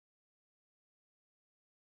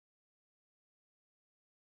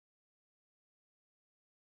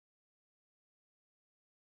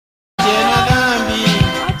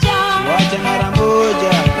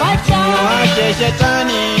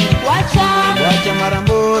shetani, wacha mara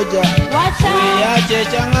moja. Uiache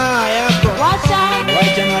chang'aa yako,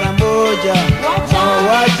 wacha mara moja.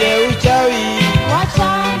 Wache uchawi,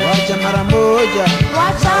 wacha mara moja.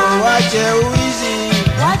 Wache uizi,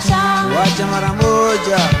 wacha mara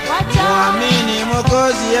moja. Muamini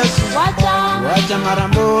Mwokozi Yesu, wacha mara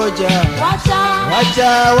moja.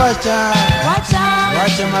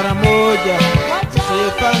 Wacha mara moja.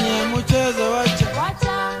 Usifanye mchezo, wacha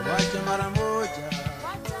mara moja.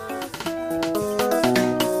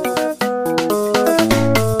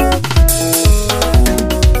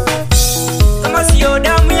 Kama sio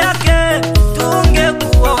damu yake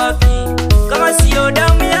tungekuwa wapi? Kama sio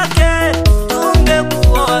damu yake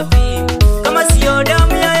tungekuwa wapi? Kama sio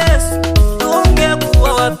damu ya Yesu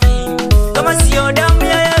tungekuwa wapi? Kama sio damu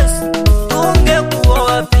ya Yesu tungekuwa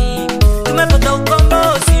wapi? Tumepata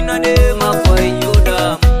ukombozi na neema kwa hiyo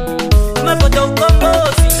damu. Tumepata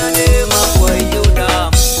ukombozi na neema kwa hiyo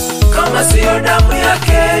damu. Kama sio damu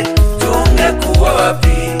yake tungekuwa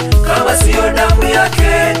wapi? Kama sio damu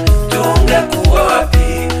yake tungekuwa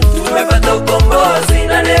wapi? Tumepata ukombozi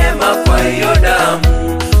na neema kwa hiyo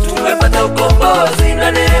damu. Tumepata ukombozi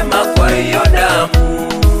na neema kwa hiyo damu.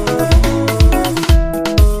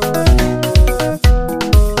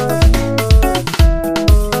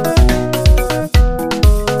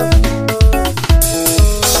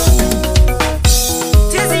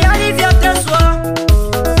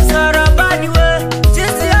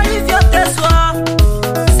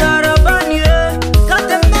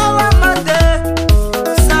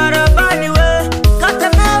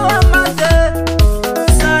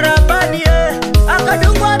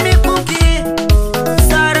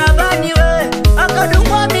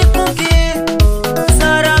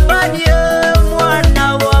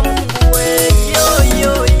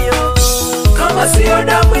 Kama sio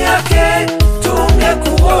damu yake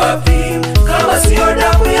tungekuwa wapi? Kama sio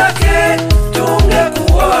damu yake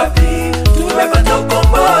tungekuwa wapi? Tumepata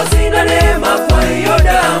ukombozi na neema kwa hiyo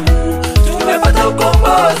damu. Tumepata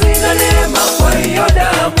ukombozi na neema kwa hiyo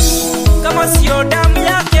damu. Kama sio damu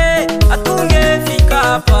yake hatungefika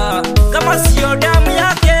hapa. Kama sio damu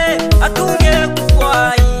yake hatungekuwa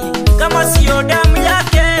hai. Kama sio damu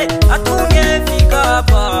yake hatungefika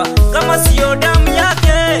hapa. Kama sio damu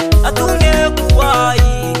yake hatungekuwa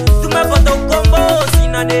hai. Tumepata ukombozi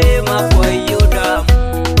na neema kwa hiyo damu.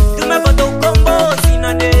 Tumepata ukombozi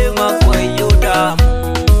na neema kwa hiyo damu.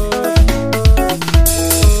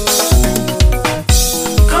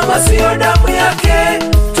 Kama sio damu yake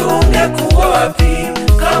tungekuwa wapi?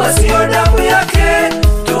 Kama sio damu yake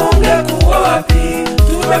tungekuwa wapi?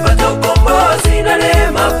 Tumepata ukombozi na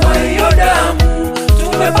neema kwa hiyo damu.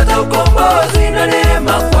 Tumepata ukombozi na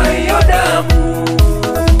neema kwa hiyo damu.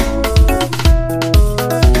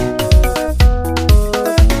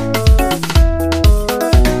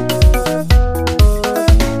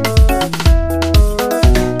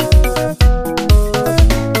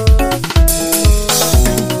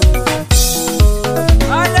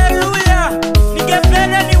 Haleluya!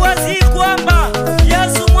 Ningependa niwazi kwamba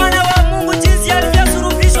Yesu mwana wa Mungu jinsi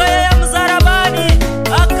alivyosulubishwa yeye msalabani,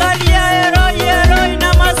 akalia Eloi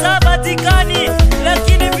na masabatikani,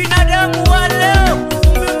 lakini binadamu wa leo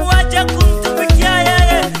umemwacha kumtumikia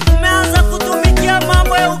yeye, umeanza kutumikia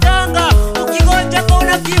mambo ya uganga. Ukigonjeka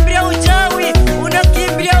unakimbilia uchawi,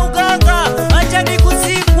 unakimbilia uganga. Acha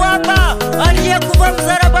nikusihi kwamba aliyekufa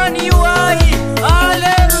msalabani yu hai.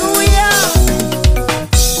 Haleluya!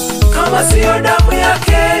 Kama sio damu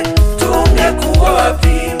yake tungekuwa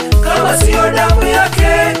wapi? Kama sio damu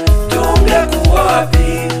yake tungekuwa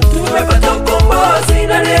wapi? Tumepata ukombozi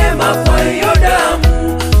na neema kwa hiyo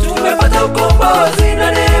damu. Tumepata ukombozi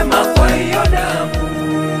na neema kwa hiyo damu.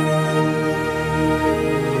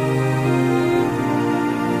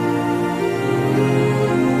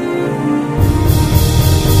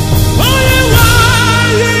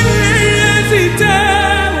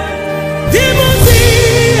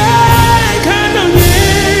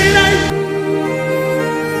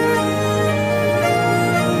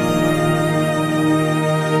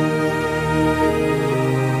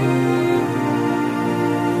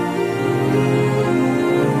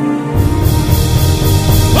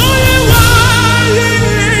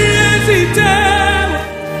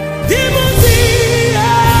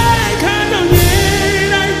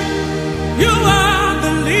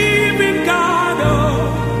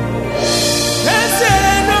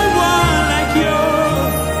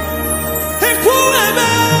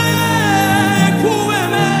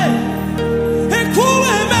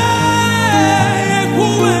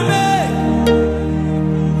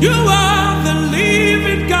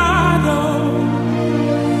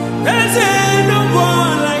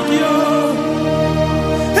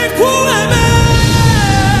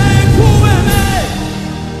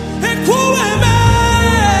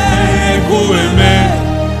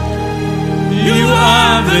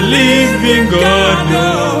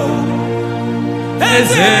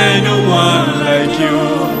 There's no one like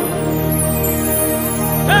you.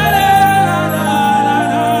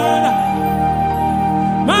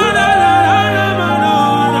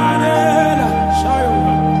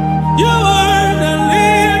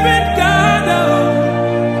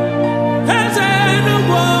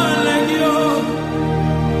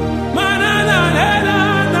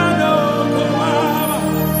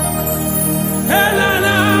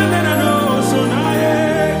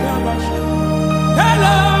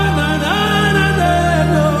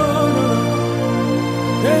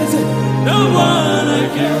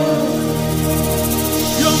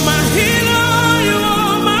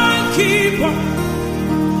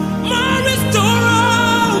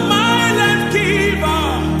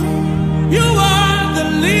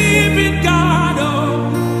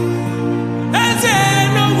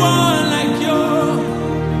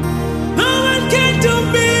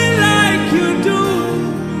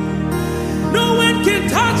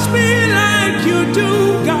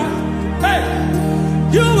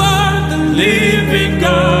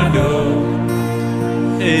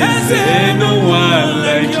 Is there no one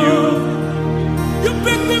like you? You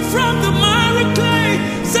picked me from the miry clay,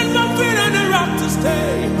 set my feet on the rock to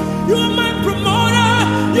stay. You are my promoter,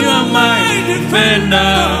 you are my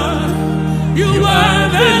defender. You are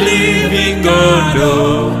the living God.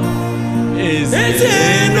 Oh, is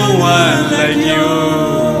there no one like you?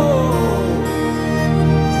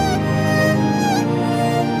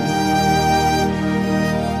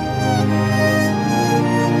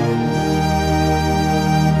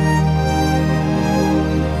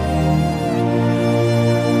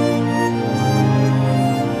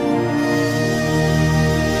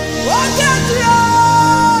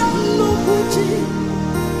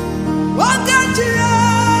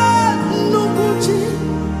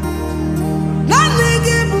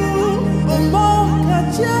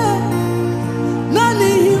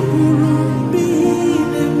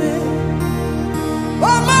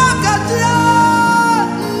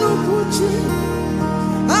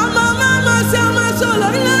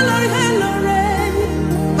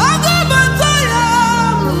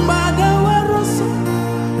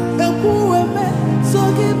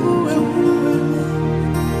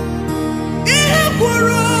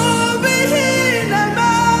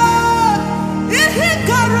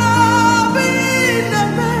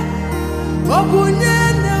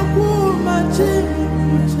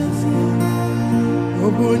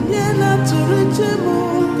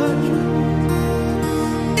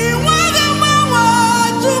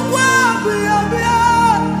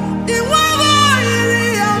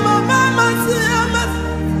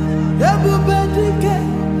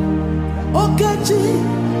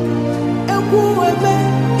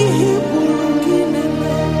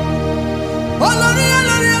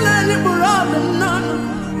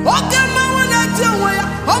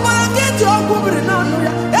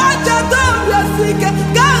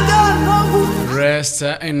 Rest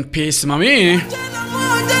in peace, mommy.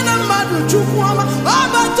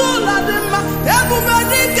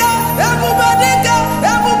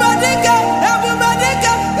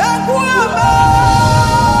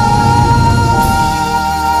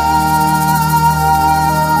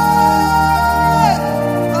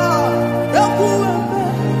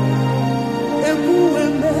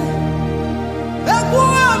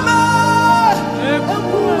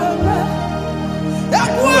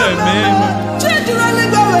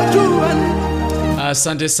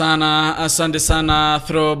 Asante sana,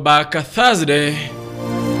 Throwback Thursday.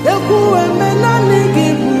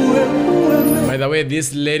 By the way,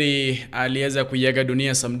 this lady aliweza kuiaga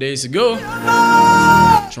dunia some days ago.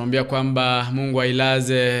 Tunamwambia kwamba Mungu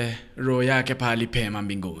ailaze roho yake pahali pema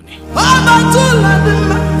mbinguni.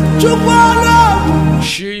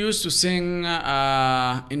 She used to sing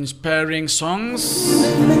inspiring songs.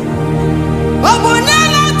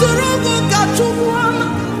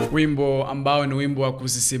 Wimbo ambao ni wimbo wa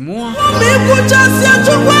kusisimua.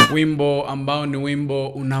 Wimbo ambao ni wimbo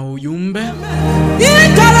una ujumbe.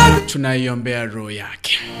 Tunaiombea roho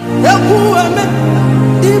yake.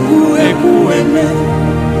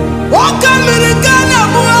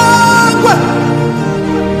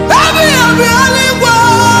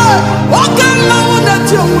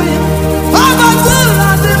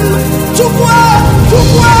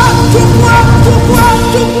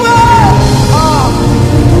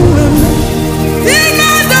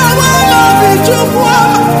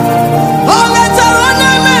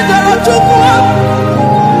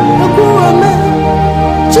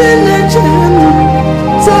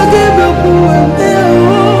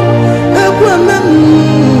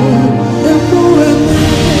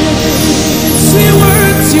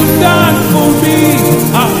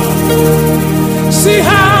 See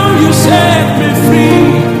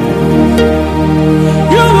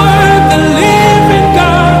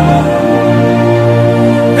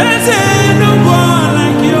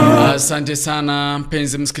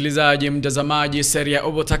mpenzi msikilizaji mtazamaji Seria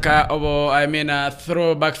Obotaka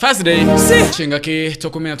Throwback Thursday chingaki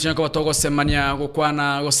tokumina tunyako batoko semania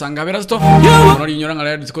gukwana gusanga birato nori nyoranga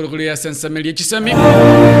leo tukurukulia sensa meli chisemi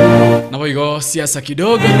nabo igo siasa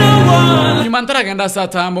kidogo nyumantara genda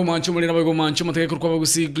satambo mwanchumuli nabo igo mwanchumo take kurukwa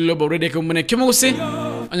bagusi global radio kumune kimugusi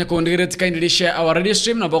anya kondire tikindiri share our radio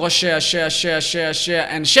stream na boko share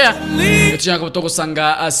and share tunyako batoko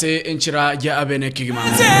sanga ase enchira ya abene kigima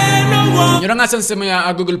nyoranga sensa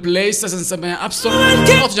ya Google Play sensa ya App Store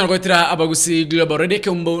tunyako itira abagusi global radio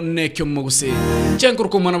kumbo ne kimugusi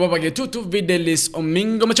chenkurukumana babage tutu videlis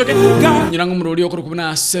omingo machoke nyoranga mururi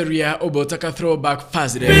okurukuna Seria Obotaka Throwback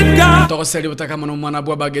Thursday toko Seria Obotaka mwana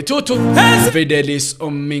babage tutu videlis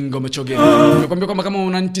omingo machoke nikwambia kwamba kama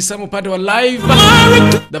unanitazama upande wa live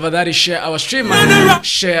tafadhali share our stream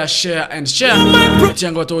share and share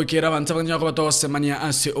chengo to ikira bantabanya ko bato semania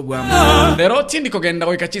ase obwamo lero tindi kogenda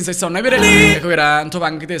ko ikachinsa isa nabire ekobera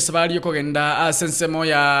ntobangite sabali ko genda sensemo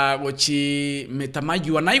ya gochi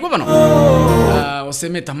metamaywa naiko bano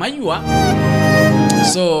oseme tamaywa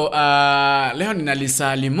so leo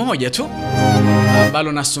ninalisa limoja tu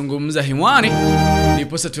ambalo nasungumza himwani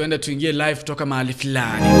niposa tuende tuingie live kutoka mahali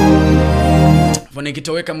fulani. Fone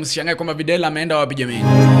kitoweka msishangae kwamba Videla ameenda wapi jamani.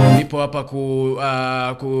 Nipo hapa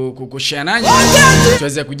kushare nanyi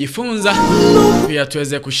tuweze kujifunza pia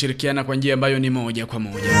tuweze kushirikiana kwa njia ambayo ni moja kwa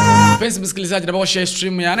moja. Mpenzi msikilizaji, naomba share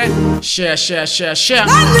stream yane share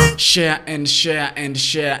and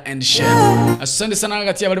share. Asante sana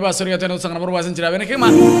kati ya wale basi sorry tena tusanga na zinjira bene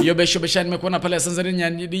kama yobesho beshani nimekuona pale Tanzania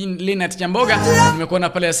Lina Tjamboga, nimekuona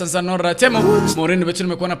pale Sansa Nora Temo, Morini betu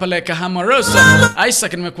nimekuona pale Kahama Rosa,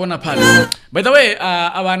 Isaac nimekuona pale. By the way,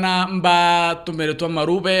 abana mba tumeletwa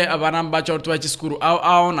marube, abana mba chortu chiskuru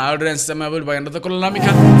au na alrensema buli baganda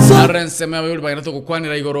kololamika, alrensema buli baganda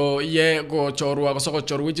kukwanira igoro ye go chorwa gosoko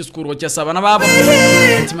chorwa chiskuru cha sabana babo.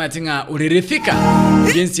 Timatinga ulirithika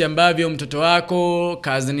jinsi ambavyo mtoto wako,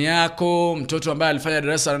 kazini yako, mtoto ambaye alifanya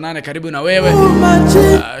darasa la 8 karibu na wewe,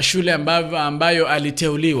 shule ambayo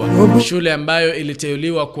aliteuliwa, shule ambayo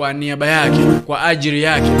iliteuliwa kwa niaba yake, kwa ajili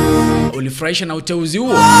yake, ulifurahisha na uteuzi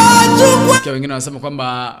huo. Kwa wengine wanasema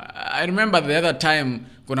kwamba I remember the other time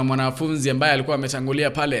kuna mwanafunzi ambaye alikuwa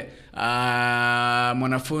ametangulia pale,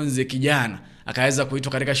 mwanafunzi kijana akaweza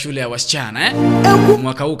kuitwa katika shule ya wasichana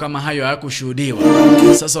mwaka huu kama hayo hayakushuhudiwa.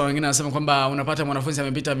 Sasa wengine wanasema kwamba unapata mwanafunzi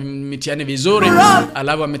amepita mitihani vizuri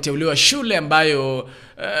alafu ameteuliwa shule ambayo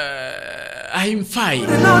haimfai.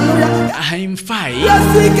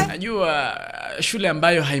 Najua shule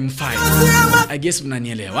ambayo haimfai. I guess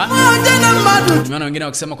mnanielewa. Tumeona wengine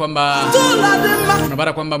wakisema kwamba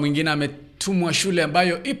unapata kwamba mwingine ametumwa shule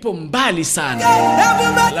ambayo ipo mbali sana.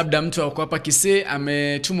 Labda mtu wako hapa Kisii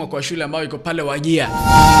ametumwa kwa shule ambayo iko pale Wajia.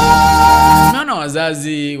 Nimeona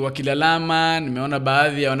wazazi wakilalama, nimeona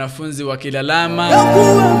baadhi ya wanafunzi wakilalama.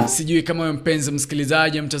 Sijui kama wewe mpenzi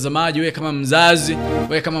msikilizaji, mtazamaji, wewe kama mzazi,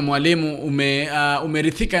 wewe kama mwalimu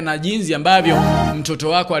umerithika na jinsi ambavyo mtoto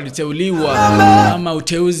wako aliteuliwa ama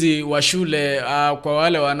uteuzi wa shule kwa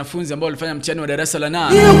wale wanafunzi ambao walifanya mtihani wa darasa la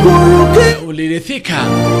 8. Ulirithika?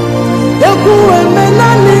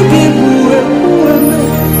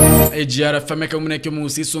 Ejara fameka umuneke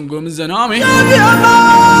musisu ngomza nami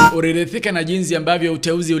ulirithika na jinsi ambavyo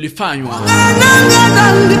uteuzi ulifanywa.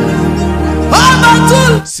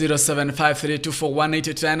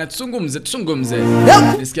 0753241889 tuzungumze.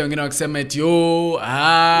 Nisikia wengine wakisema eti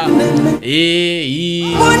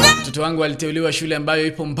mtoto wangu aliteuliwa shule ambayo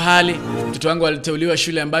ipo mbali, mtoto wangu aliteuliwa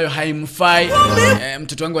shule ambayo haimfai,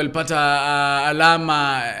 mtoto wangu alipata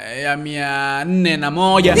alama ya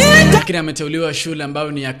 401 lakini ameteuliwa shule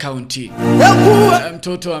ambayo ni ya county.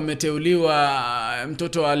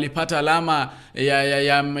 Mtoto alipata alama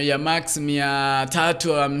ya max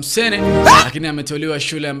 350 lakini ameteuliwa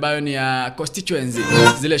shule ambayo ni ya constituency,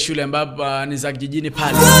 zile shule ambazo ni za kijijini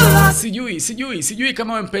pale. Sijui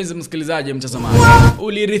kama wewe mpenzi msikilizaji, mtazamaji,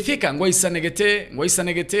 ulirithika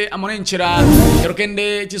ngwaisanegete amone nchira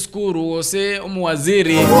yorokende chiskuru ose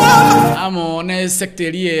umuwaziri amone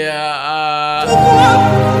sekterie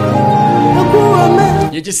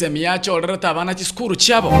yechisemi yacho olrata abana chiskuru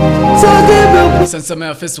chabo sensema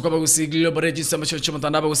ya Facebook abagusi global radio sema chocho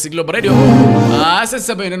mtandaba abagusi global radio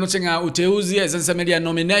sensema ina nochenga uteuzi sensema ya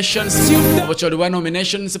nominations obochori wa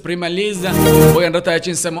nominations primaries boya ndata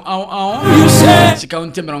yachinsemo au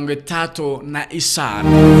chikaunti 35 na isar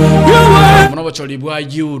monobochori bwa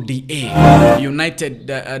UDA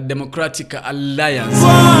United Democratic Alliance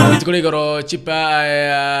itukoligoro chipa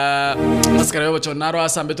maskara yobocho naro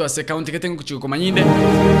asambeto ase county ketengu kuchiko manyinde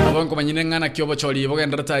abonko manyine ngana kyobo choli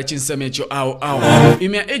bogenda ta chinseme cho au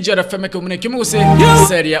imya ejara feme kumune kimuse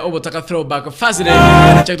Seria Obotaka throwback fazile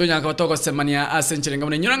chakto nyaka batoko semania asenchire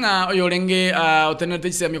ngamune nyuranga oyolenge otenete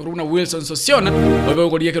chiseme kuruna Wilson Sosiona obe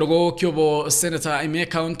ogoliye kerogo kyobo senator imya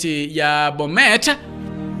county ya Bomet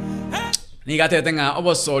nigate tenga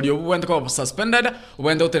obosolio bwende ko suspended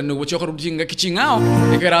bwende otenu bucho ko rujinga kichingao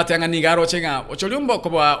ekerate anga nigaro chenga ocholiumbo ko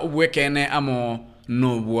bwa ubwekene amo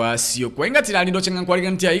no bwa sio kwenga tirani ndo chenga kwali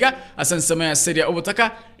ganti aiga asansema ya Seria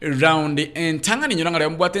Obotaka round entanga ni nyuranga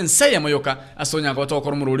mbwate nsaya moyoka asonya ko to ko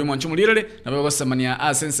rumuri mu nchumulirele na bwo semania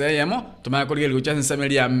asense yamo tumaya ko ligeli kucha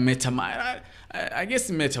nsemeli ya metama I guess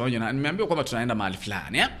meta wanyona nimeambiwa kwamba tunaenda mahali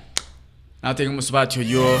fulani ya na tenga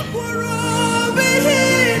musubati yo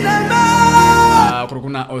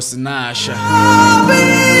kurukuna osnasha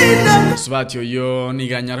subati yo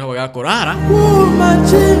niganyara ko gakorara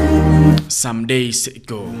some days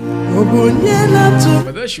ago,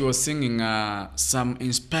 but then she was singing some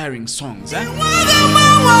inspiring songs.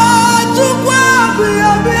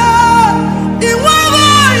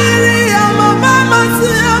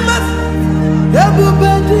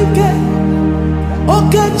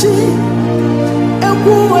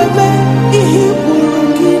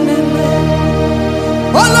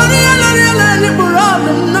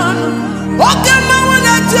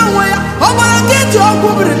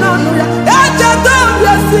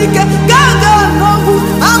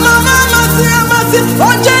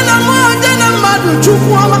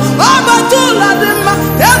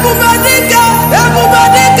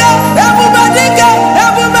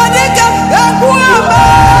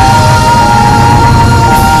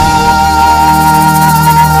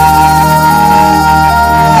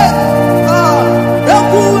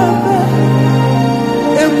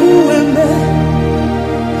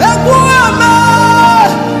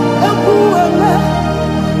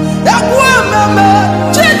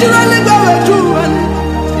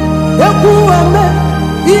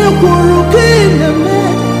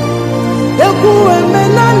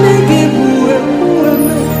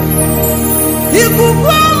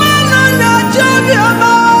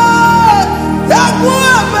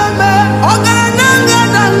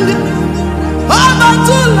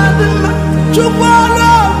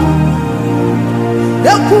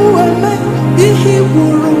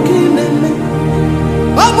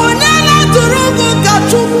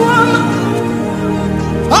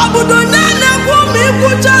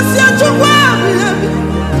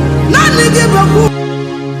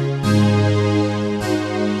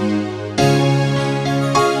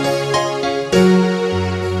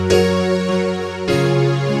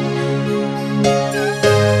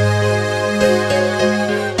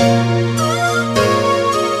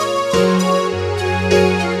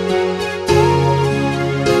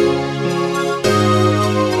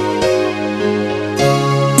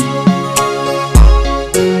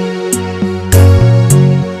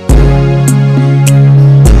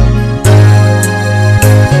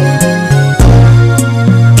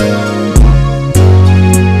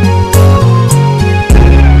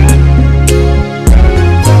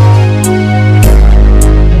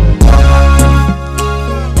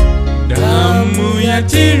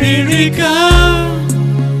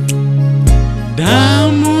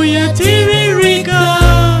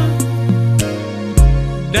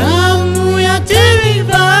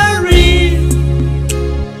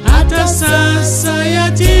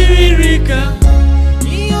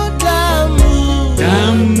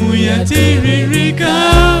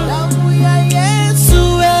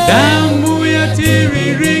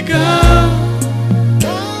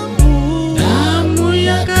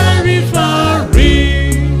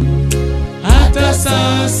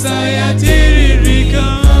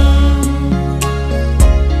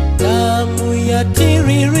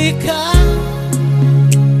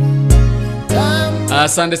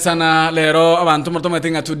 Asante sana lero abantu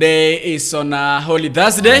mtometinga today is on Holy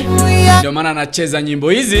Thursday. Ndio maana anacheza nyimbo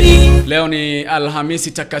hizi. Leo ni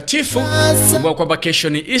Alhamisi takatifu. Kwa kwamba kesho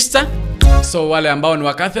ni Easter. So wale ambao ni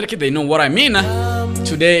wa Catholic they know what I mean.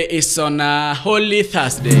 Today is on Holy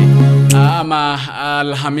Thursday. Ama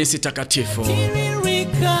Alhamisi takatifu.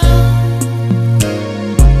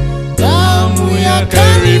 Damu ya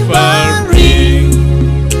Kalvari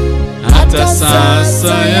hata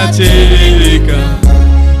sasa yatiririka.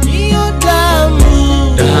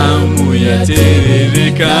 Damu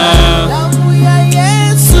yatiririka, damu ya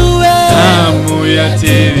Yesu, damu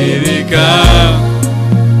yatiririka,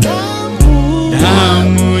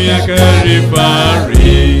 damu ya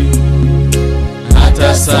Kalvari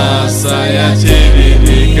hata sasa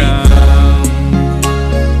yatiririka.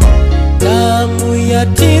 Damu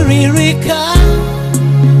yatiririka,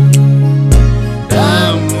 damu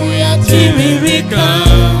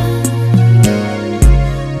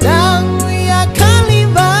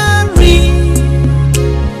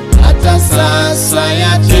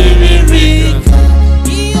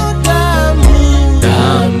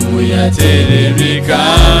yatiririka,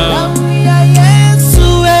 damu ya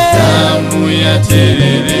Yesu, damu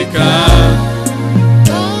yatiririka,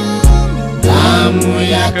 damu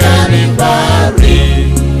ya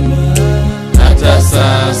Kalvari, hata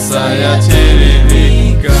sasa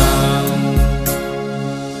yatiririka.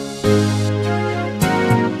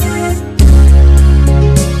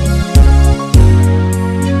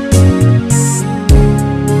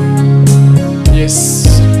 Yes.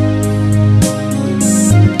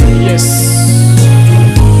 Yes.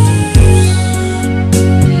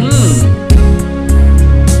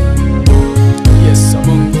 Yes,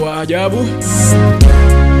 Mungu wa ajabu.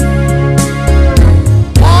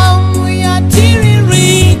 damu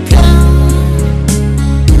yatiririka,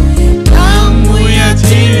 damu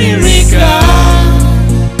yatiririka,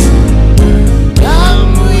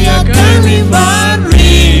 damu ya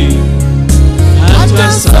Kalvari,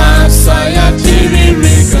 Hata sasa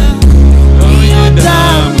yatiririka. Oyo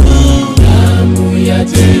damu, damu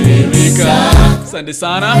yatiririka. Asante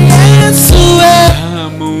sana. Yesu,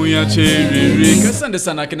 Damu yatiririka. Asante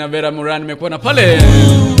sana kina Vera Muran, nimekuona pale.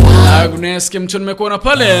 Agnes Kimcho nimekuona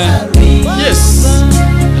pale. Yes.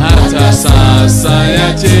 Hata sasa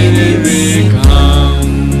yatiririka.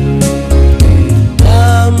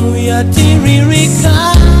 damu yatiririka,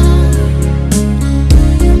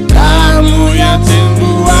 damu ya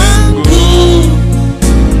Mungu wangu,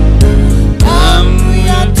 damu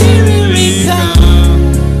yatiririka,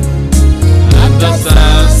 Hata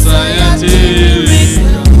sasa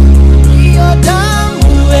yatiririka. hiyo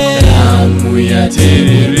damu, Damu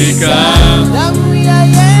yatiririka. damu ya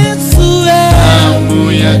Yesu,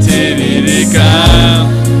 Damu yatiririka.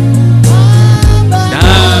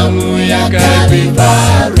 Damu ya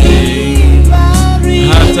Kalvari,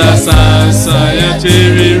 hata sasa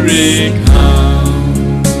yatiririka.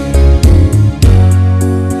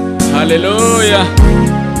 Haleluya.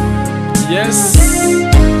 Yes.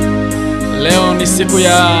 Leo ni siku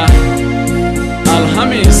ya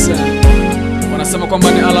Alhamis. Wanasema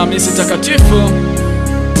kwamba ni Alhamisi takatifu,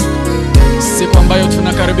 siku ambayo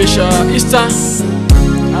tunakaribisha Easter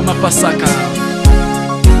ama Pasaka.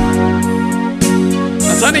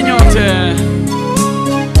 Nadhani nyote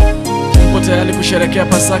mpo tayari kusherehekea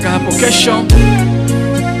Pasaka hapo kesho,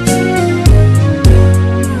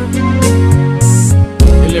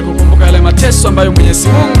 ili kukumbuka yale mateso ambayo Mwenyezi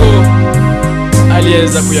Mungu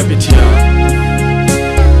aliweza kuyapitia.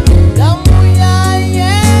 damu ya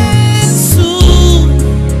Yesu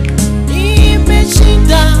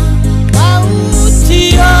imeshinda mauti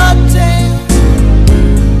yote,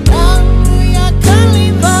 damu ya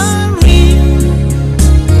Kalvari,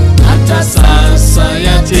 Hata sasa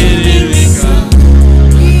yatiririka.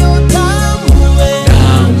 hiyo damu,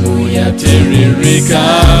 Damu yatiririka.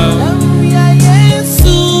 damu ya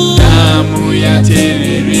Yesu, Damu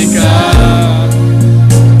yatiririka.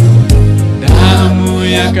 Damu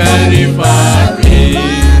ya Kalvari,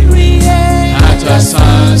 hata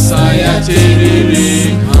sasa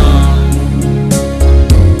yatiririka.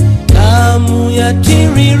 damu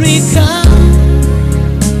yatiririka,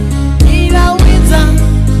 inaweza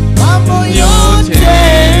mambo yote,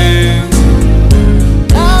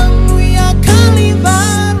 damu ya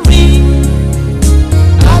Kalvari,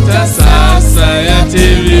 Hata sasa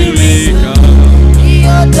yatiririka.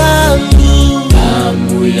 hiyo damu,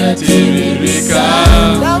 Damu yatiririka.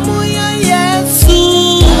 damu ya Yesu,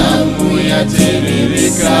 Damu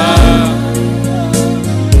yatiririka.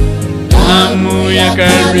 Damu ya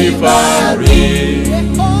Kalvari,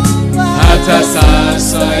 hata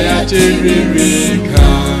sasa yatiririka.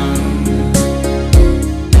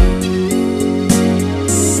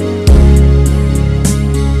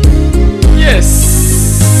 Yes.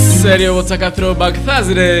 Seria Obotaka Throwback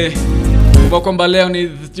Thursday. Kwa kwamba leo ni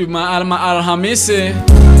Alhamisi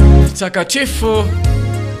takatifu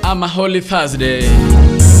ama Holy Thursday.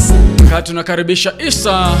 Wakati tunakaribisha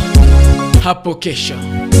Easter hapo kesho.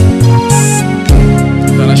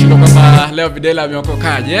 Tunashukuru kwamba leo Videla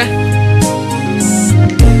ameokokaje.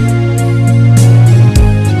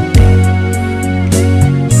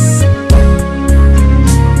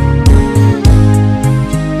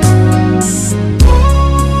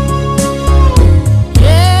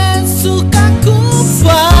 Yesu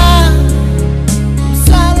kakufa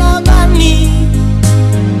msalabani,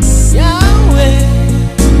 yawe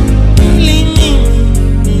ili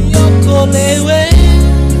mimi niokolewe.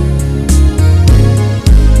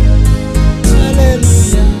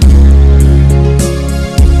 Haleluya.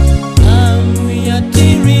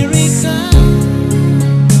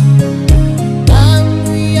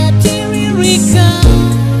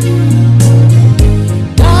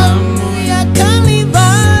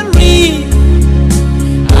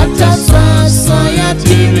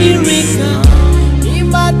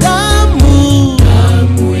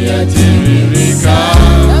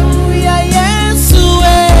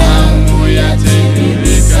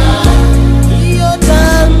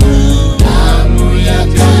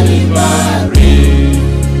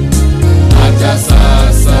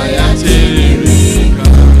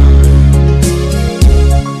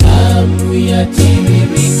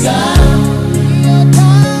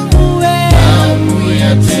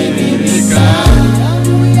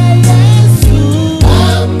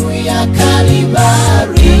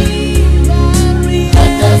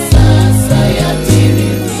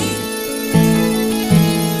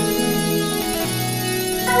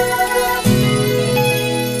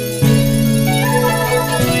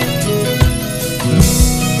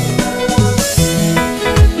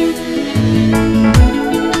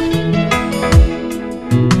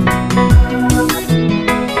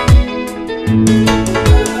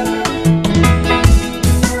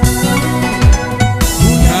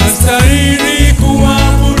 Unastahili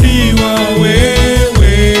kuabudiwa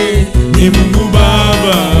wewe, ni Mungu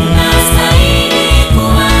Baba. Unastahili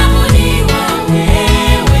kuabudiwa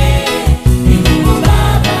wewe, ni Mungu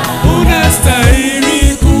Baba. Unastahili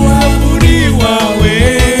kuabudiwa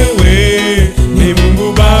wewe, ni Mungu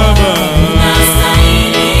Baba.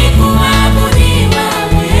 Unastahili kuabudiwa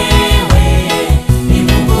wewe, ni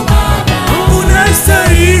Mungu Baba.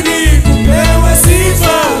 Unastahili kupewa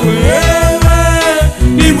sifa wewe,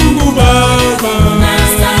 ni Mungu Baba.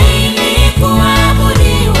 Unastahili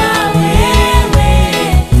kuabudiwa wewe,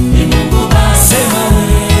 ni Mungu Baba. Sema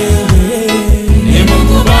wewe, ni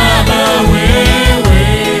Mungu Baba wewe,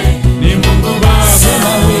 ni Mungu Baba.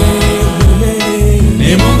 Sema wewe,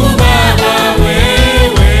 ni Mungu Baba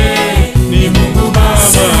wewe, ni Mungu Baba.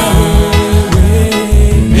 Sema wewe,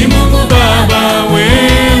 ni Mungu Baba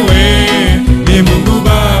wewe, ni Mungu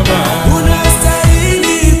Baba.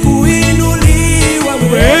 Unastahili kuinuliwa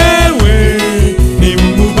wewe, ni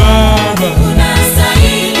Mungu Baba.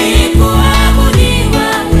 Unastahili kuabudiwa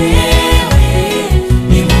wewe,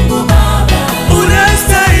 ni Mungu Baba.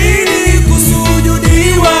 Unastahili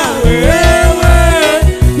kusujudiwa wewe,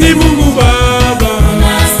 ni Mungu Baba.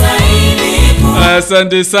 Unastahili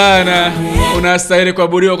Asante sana. Unastahili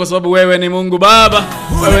kuabudiwa kwa sababu wewe ni Mungu Baba.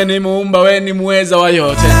 Wewe ni muumba, wewe ni muweza wa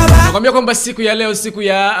yote. Nakwambia kwamba siku ya leo, siku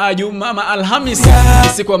ya Juma ama Alhamisi, ni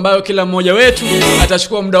siku ambayo kila mmoja wetu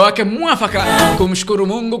atachukua muda wake mwafaka kumshukuru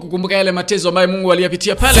Mungu, kukumbuka yale mateso ambayo Mungu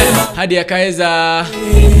aliyapitia pale hadi akaweza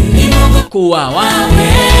kuuawa.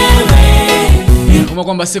 Kumbuka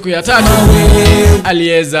kwamba siku ya tatu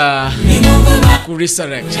aliweza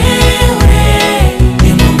kuresurrect.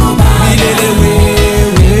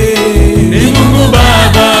 Ni Mungu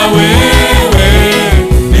Baba wewe,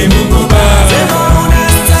 ni Mungu Baba.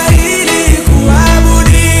 Unastahili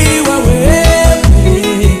kuabudiwa wewe,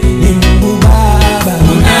 ni Mungu Baba.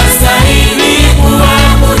 Unastahili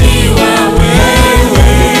kuabudiwa wewe,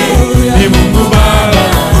 ni Mungu Baba.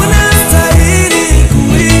 Unastahili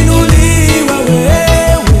kuinuliwa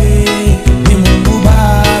wewe, ni Mungu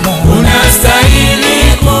Baba. Unastahili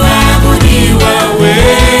kuabudiwa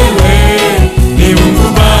wewe, ni Mungu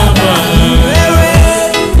Baba.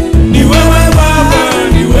 Ni wewe Baba,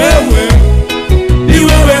 ni wewe, ni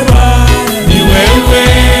wewe Baba, ni wewe,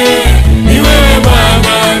 ni wewe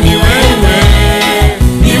Baba, ni wewe,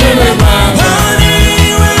 ni wewe Baba, ni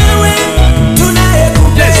wewe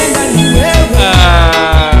tunayekupenda, ni wewe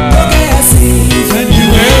pokea sifa, ni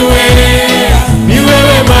wewe, ni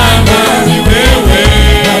wewe Baba, ni wewe,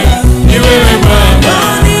 ni wewe Baba.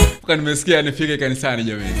 Kwa nimesikia nifike kanisani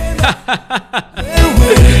jamani.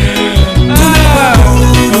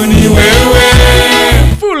 Ni wewe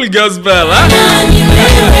Full gospel,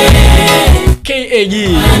 KAG.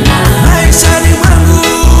 maishani mwangu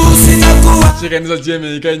sitakuwa Kanisa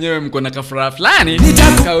jeme ikanyewe mko na kafuraha fulani,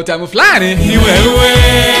 ka utamu fulani. ni wewe,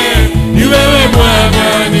 ni wewe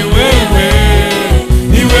Bwana, ni wewe,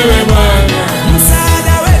 ni wewe Bwana,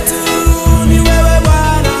 msaada wetu ni wewe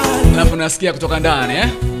Bwana. Alafu nasikia kutoka ndani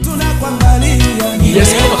Tunakuangalia ni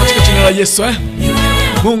Yes, kwa katika jina la Yesu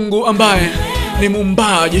Mungu ambaye ni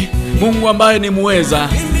muumbaji, Mungu ambaye ni muweza,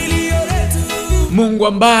 Mungu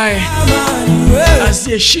ambaye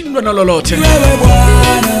asiyeshindwa na lolote,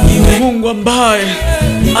 Mungu ambaye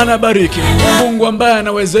anabariki, Mungu ambaye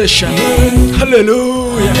anawezesha.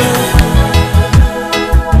 Haleluya,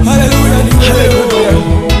 Haleluya, ni wewe.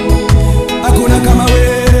 Hakuna kama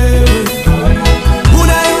wewe.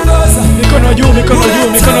 Unaongoza. mikono juu, mikono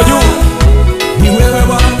juu, mikono juu. Ni wewe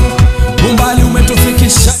Bwana. Umbali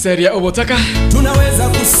umetufikisha. Seria Obotaka Tunaweza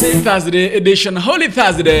kusema Thursday edition, Holy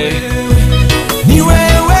Thursday. ni wewe.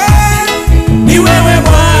 Ni wewe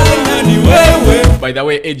Bwana, ni wewe. By the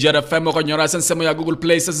way, ejara femo ko nyora sensemo ya Google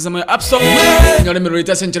Play, sensemo ya App Store. Nyora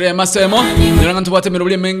mirulita senchire ya masemo. Nyora ngantu wate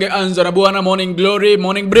miruli menge anzo na buana Morning Glory,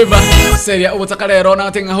 Morning Briva. Seria Obotaka lero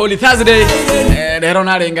na tenga Holy Thursday. Lero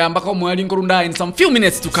na renga ambako mwali nkurunda in some few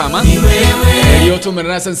minutes to come. Yo tu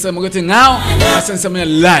mirana sensemo gete ngao, sensemo ya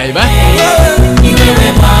live. Ni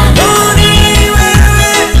wewe Bwana. Ni wewe.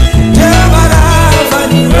 Jebara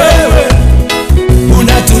ni wewe.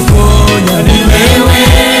 Unatuponya ni wewe.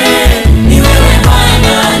 Ni wewe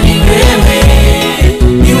Bwana, ni wewe.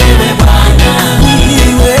 Ni wewe Bwana. Ni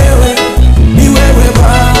wewe. Ni wewe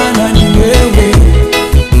Bwana, ni wewe.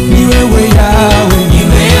 Ni wewe Yawe. Ni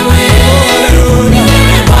wewe. Ni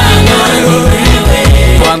wewe Bwana, ni wewe.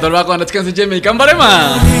 Kwa wako wanatikanza jeme ikambarema.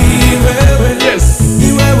 Ni wewe. Yes.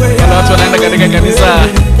 Ni wewe Yawe. Watu wanaenda katika kanisa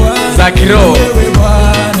za kiroho.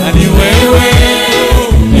 Ni wewe.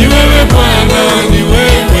 Ni wewe Bwana, ni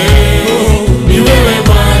wewe.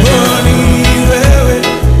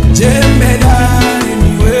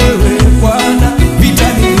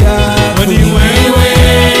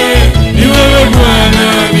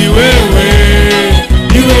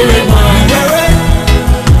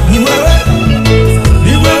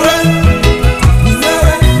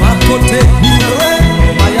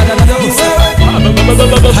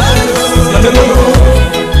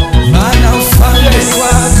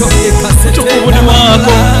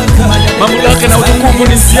 mamlaka na utukufu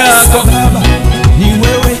ni yako.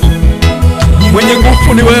 Mwenye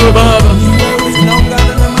nguvu ni wewe Baba.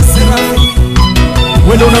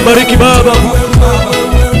 Wewe unabariki Baba.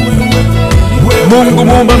 Mungu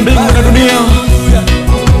muumba mbingu na dunia,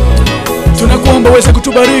 tunakuomba uweze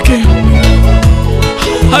kutubariki.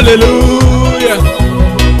 Haleluya.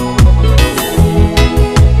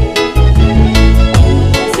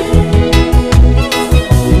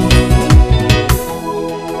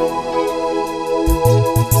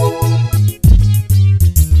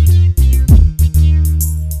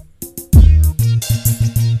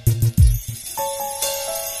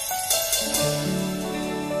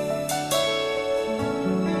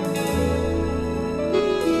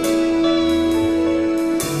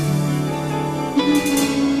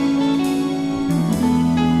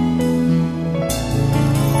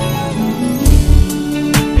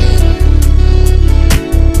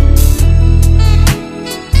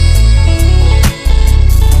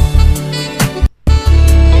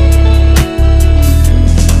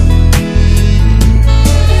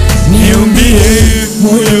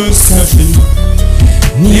 Moyo safi,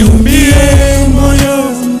 niumbie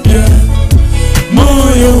moyo mpya,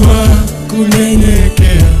 moyo wa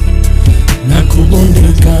kunyenyekea na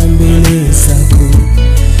kubondeka mbele zako.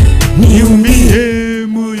 Niumbie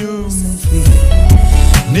moyo safi,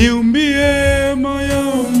 niumbie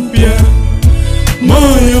moyo mpya,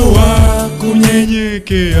 moyo wa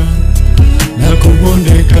kunyenyekea na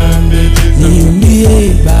kubondeka mbele zako.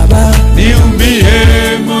 Niumbie Baba, niumbie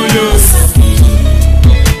moyo safi,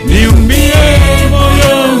 niumbie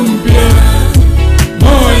moyo mpya,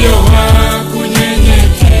 moyo wa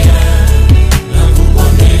kunyenyekea na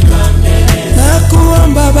kubondeka mbele.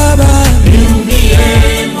 Nakuomba Baba, niumbie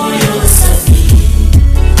moyo safi,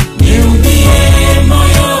 niumbie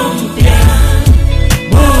moyo mpya,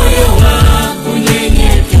 moyo wa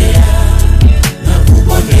kunyenyekea na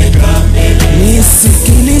kubondeka mbele.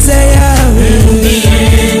 Nisikilize yawe,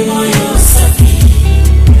 niumbie moyo safi,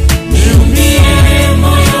 niumbie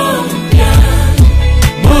moyo mpya,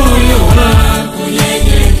 moyo wa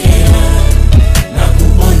kunyenyekea na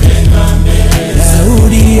kubondeka mbele.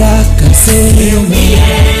 Daudi akasema, niumbie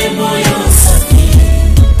moyo safi,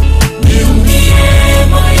 niumbie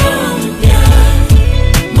moyo mpya,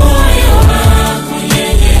 moyo wa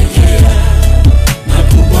kunyenyekea na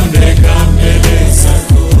kubondeka mbele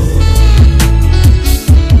zako.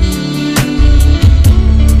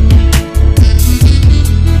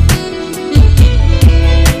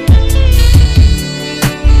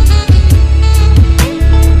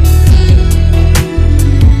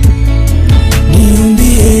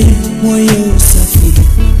 Niumbie moyo safi,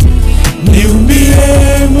 niumbie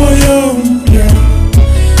moyo mpya,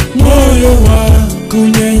 moyo wa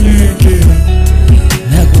kunyenyekea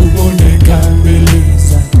na kubondeka mbele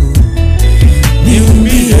zako.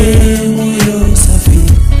 Niumbie moyo safi,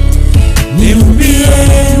 niumbie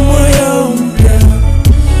moyo mpya,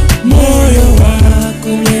 moyo wa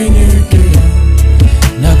kunyenyekea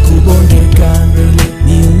na kubondeka mbele.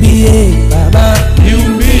 Niumbie Baba,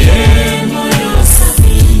 niumbie moyo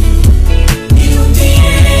safi,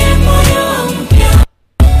 niumbie moyo mpya,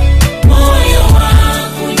 moyo wa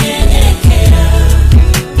kunyenyekea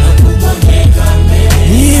na kubondeka mbele.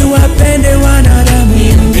 Niwapende wanadamu,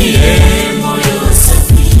 niumbie moyo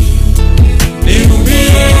safi,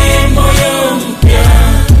 niumbie moyo mpya,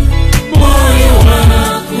 moyo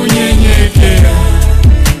wa kunyenyekea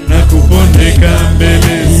na kubondeka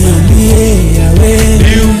mbele. Niumbie Yawe,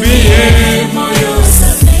 niumbie moyo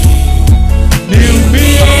safi,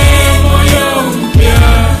 niumbie moyo mpya,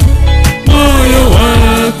 moyo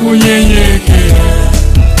wa kunyenyekea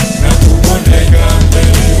na kubondeka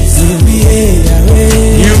mbele. Niumbie Yawe,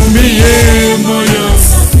 niumbie moyo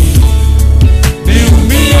safi,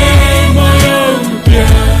 niumbie moyo mpya,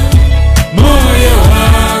 moyo wa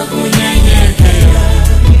kunyenyekea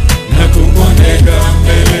na kubondeka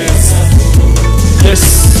mbele zako. Yes.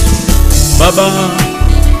 Baba,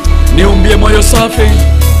 niumbie moyo safi.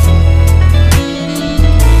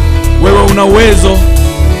 Wewe una uwezo,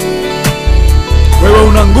 wewe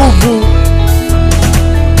una nguvu.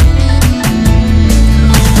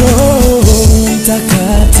 Roho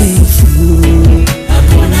Mtakatifu,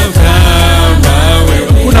 hakuna kama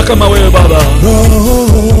wewe. Kuna kama wewe Baba.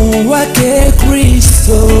 Roho wake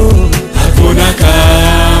Kristo, hakuna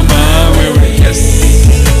kama wewe. Yes.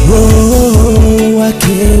 Roho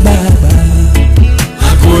wake Baba,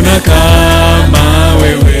 hakuna kama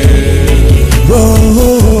wewe.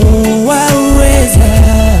 Roho wa uweza,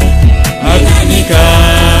 hakuna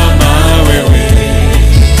kama wewe.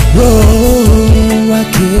 Roho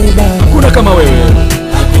wake Baba, Hakuna kama wewe.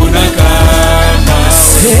 hakuna kama wewe.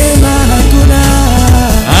 Sema hakuna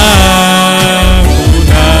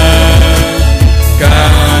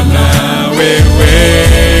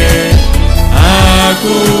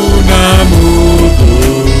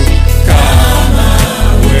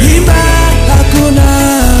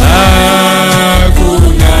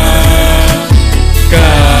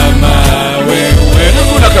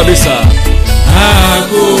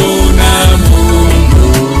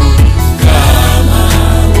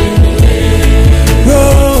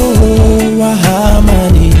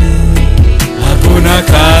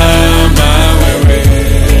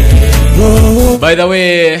By the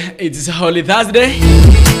way, it's Holy Thursday.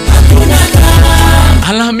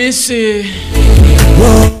 Alhamisi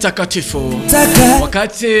takatifu.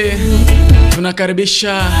 Wakati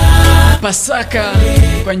tunakaribisha Pasaka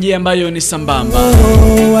kwa njia ambayo ni sambamba.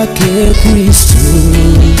 wake Kristo.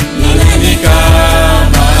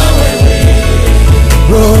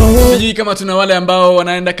 Sijui kama tuna wale ambao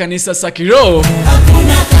wanaenda kanisa Sakiro.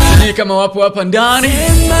 Sijui kama wapo hapa ndani.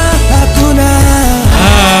 Hakuna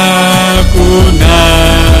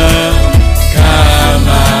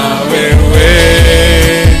kama wewe.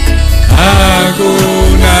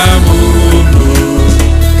 Hakuna Mungu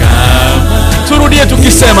kama. Turudie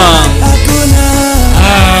tukisema hakuna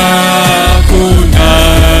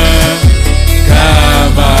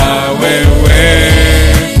kama wewe.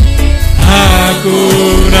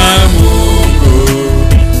 Hakuna Mungu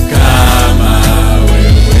kama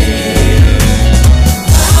wewe.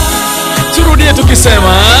 Turudie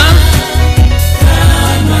tukisema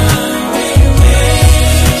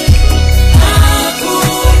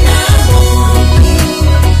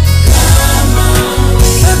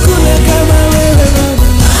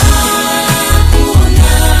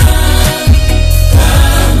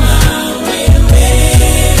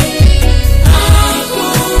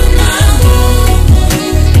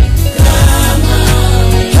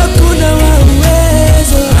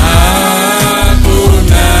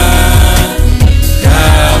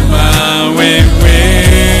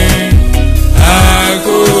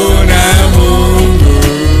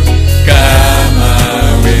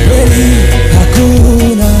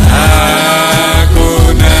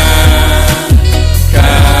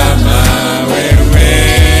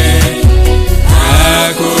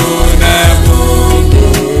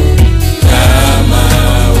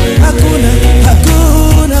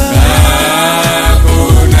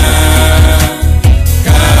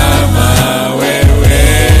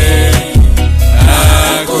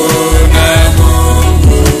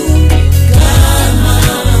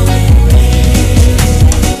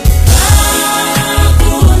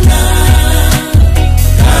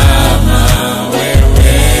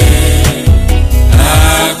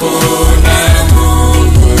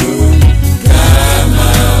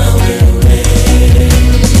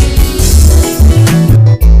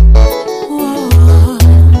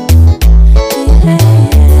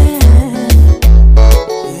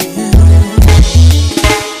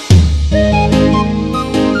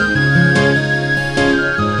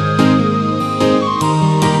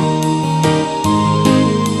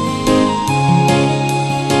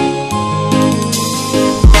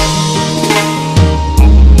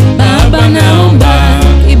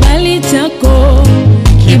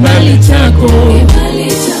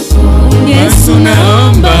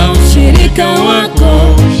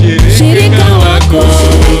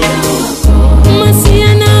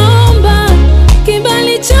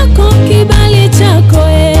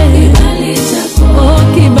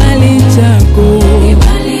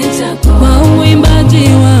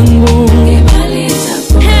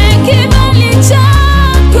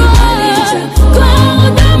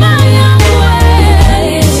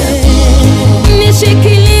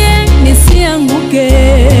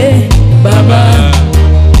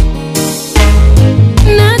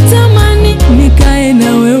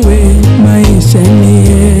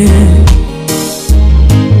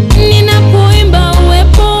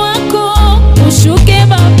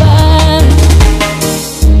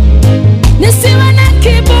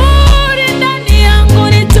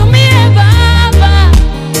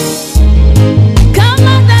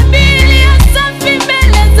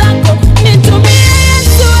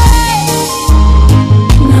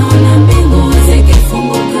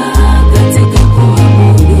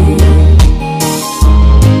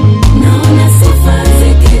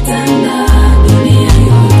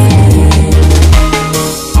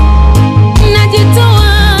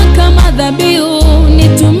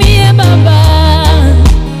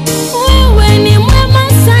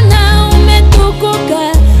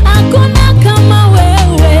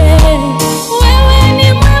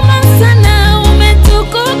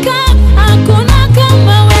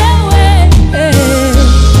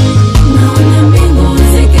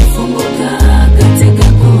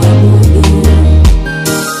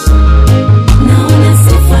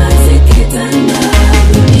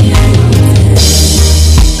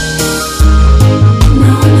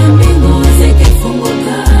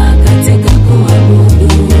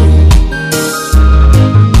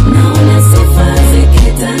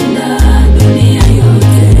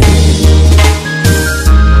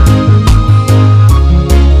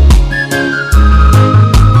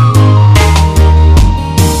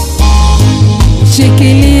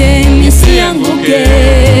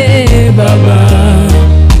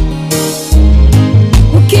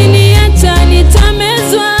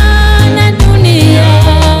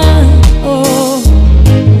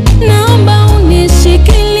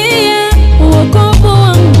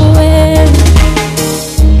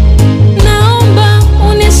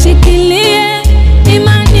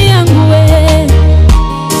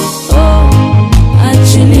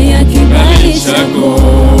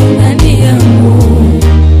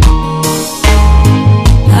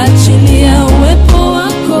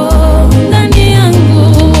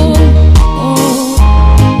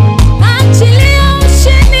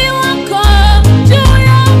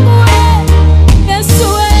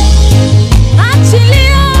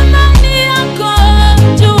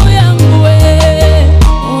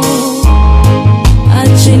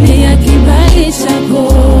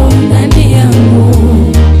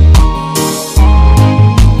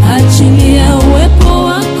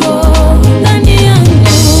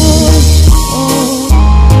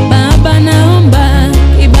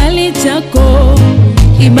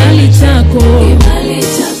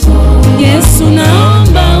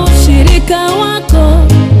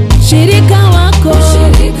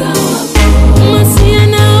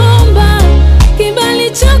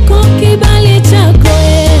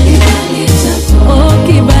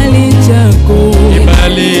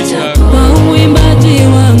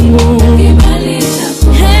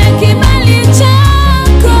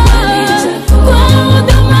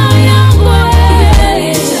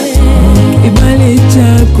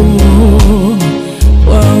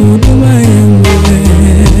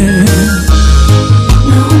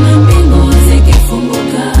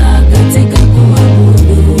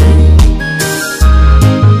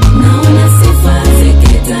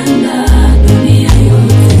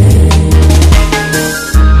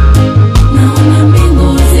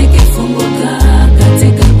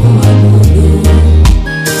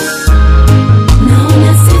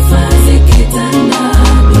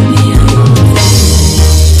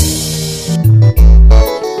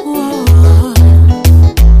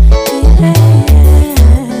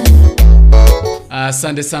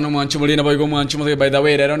Asante sana mwanchumulina boygo mwanchumulina. By the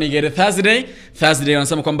way, leo ni Thursday. Thursday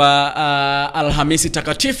wanasema kwamba Alhamisi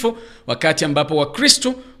takatifu, wakati ambapo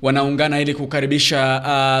Wakristo wanaungana ili kukaribisha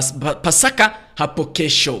Pasaka hapo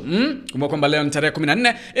kesho. Kumbuka kwamba leo ni tarehe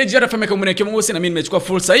 14. Ejara fameka komunike mwusi, na mimi nimechukua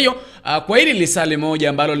fursa hiyo kwa hili lisali moja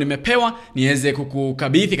ambalo limepewa niweze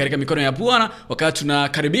kukukabidhi katika mikono ya Bwana wakati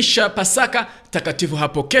tunakaribisha Pasaka takatifu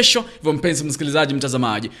hapo kesho. Hivyo mpenzi msikilizaji,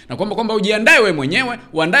 mtazamaji, na kwamba ujiandae wewe mwenyewe,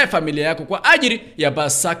 uandae familia yako kwa ajili ya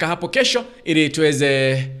Pasaka hapo kesho, ili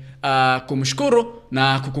tuweze kumshukuru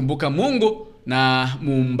na kukumbuka Mungu na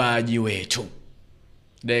muumbaji wetu.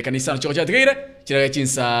 De kanisa choko cha tigire kiraga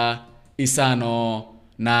chinsa isano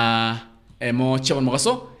na emo chabon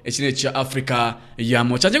magaso echine cha Africa ya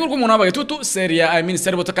mo chaje nguru muna bage tutu Seria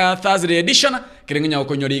Seria Obotaka Thursday edition kirengnya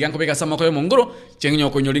okonyori ganko beka sama ko mongoro chengnya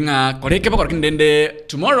okonyori nga koreke ba korkindende.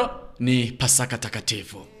 Tomorrow ni Pasaka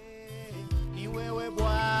takatifu. Ni wewe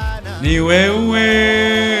Bwana, ni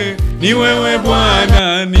wewe Bwana, ni wewe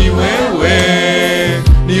Bwana, ni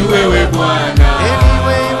wewe Bwana,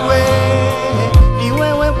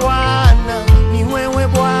 ni wewe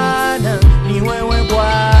Bwana,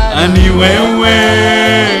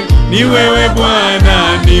 ni wewe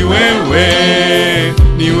Bwana, ni wewe Bwana,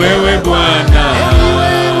 ni wewe Bwana,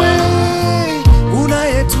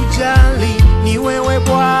 unayetujali, ni wewe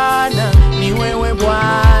Bwana, ni wewe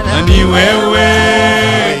Bwana, ni wewe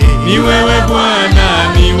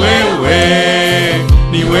Bwana, ni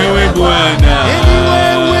wewe Bwana,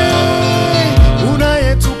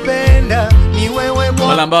 unayetupenda, ni wewe Bwana.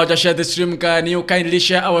 Wala ambao share the stream, can you kindly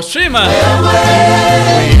share our stream? Ni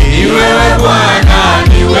wewe Bwana,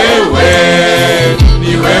 ni wewe Bwana,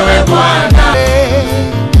 ni wewe Bwana,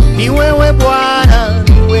 ni wewe Bwana,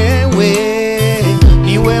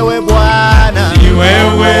 ni wewe Bwana, ni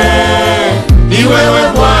wewe Bwana, ni wewe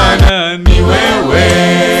Bwana,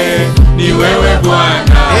 ni wewe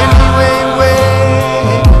Bwana,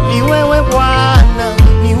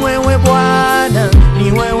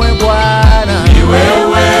 ni wewe Bwana,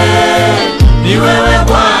 ni wewe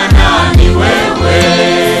Bwana,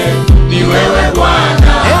 ni wewe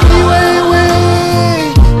Bwana, ni wewe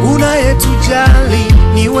unayetujali,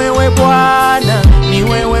 ni wewe Bwana, ni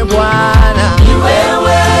wewe Bwana, ni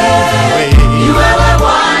wewe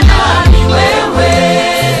Bwana, ni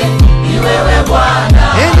wewe Bwana,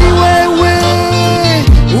 ni wewe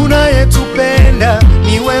unayetupenda,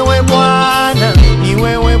 ni wewe Bwana, ni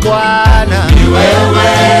wewe Bwana, ni wewe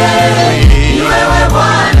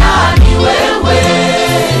Bwana, ni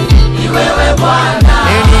wewe Bwana,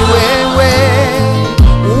 ni wewe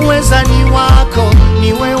uwezani wako, ni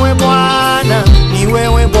wewe Bwana, ni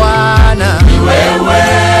wewe Bwana, ni wewe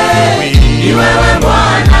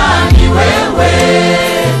Bwana, ni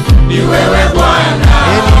wewe Bwana,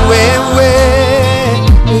 ni wewe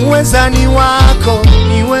uwezani wako,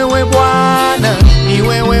 ni wewe Bwana, ni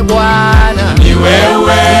wewe Bwana, ni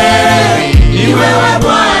wewe Bwana, ni wewe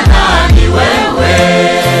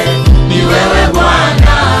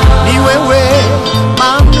Bwana, ni wewe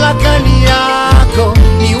mamlaka ni yako,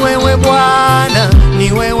 ni wewe Bwana,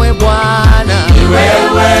 ni wewe Bwana, ni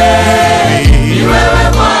wewe Bwana,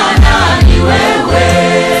 ni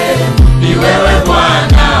wewe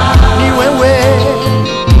Bwana, ni wewe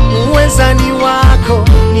uwezani wako,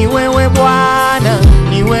 ni wewe Bwana,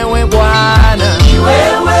 ni wewe Bwana, ni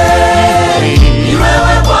wewe Bwana, ni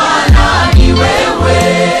wewe Bwana, ni wewe,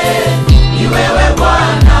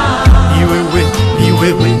 ni wewe,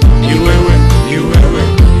 ni wewe, ni wewe, ni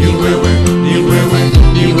wewe, ni wewe, ni wewe,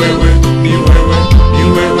 ni wewe, ni wewe,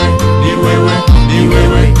 ni wewe, ni wewe, ni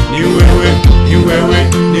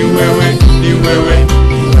wewe, ni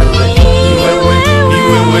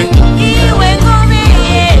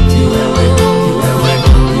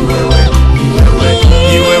wewe, ni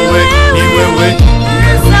wewe, ni wewe,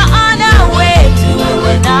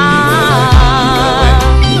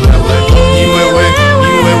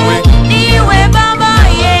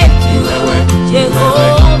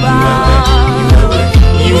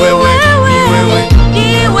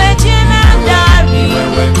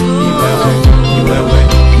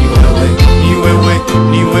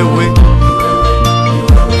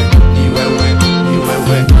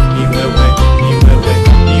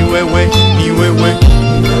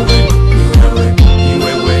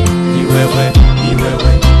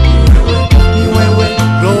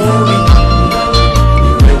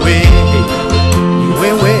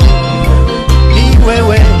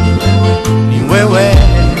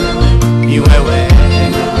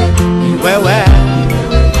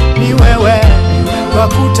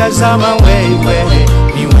 kutazama wewe,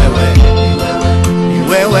 ni wewe, ni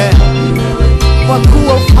wewe, kwa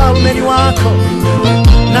kuwa ufalme ni wako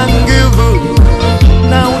na nguvu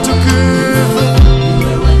na utukufu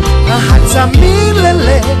hata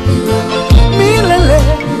milele, milele,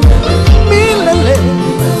 milele,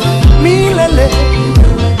 milele,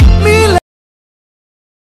 milele.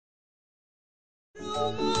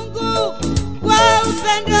 Mungu kwa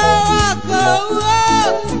upendo wako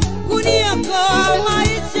kuniokoa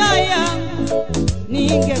maisha yangu,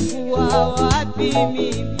 ningekuwa wapi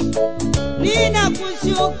mimi?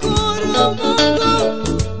 Ninakushukuru Mungu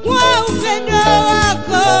kwa upendo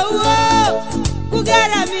wako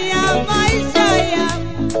kugharamia maisha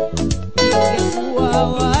yangu, ningekuwa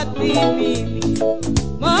wapi mimi?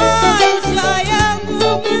 Maisha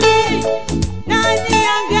yangu mimi nani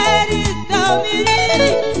angenistamili?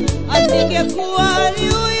 Asingekuwa ni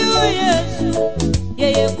huyu Yesu,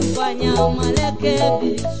 yeye kufanya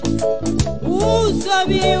marekebisho.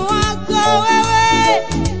 Usomi wako wewe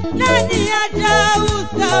nani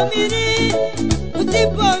ataustamili?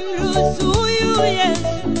 Usipomruhusu huyu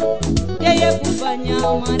Yesu, yeye kufanya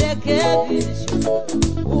marekebisho.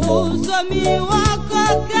 Usomi wako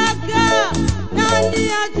kaka nani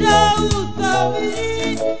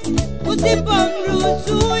ataustamili?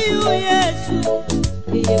 Usipomruhusu huyu Yesu,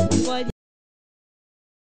 yeye kufanya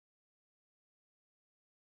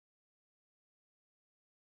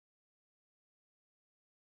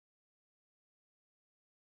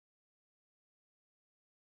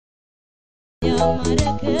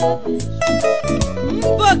marekebisho.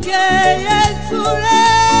 Mpokee Yesu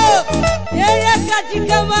leo, yeye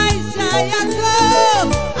katika maisha yako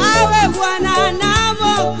awe Bwana na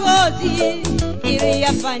Mwokozi, ili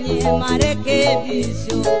afanye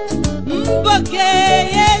marekebisho. Mpokee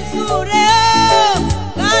Yesu leo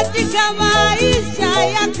katika maisha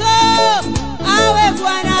yako awe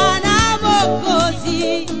Bwana na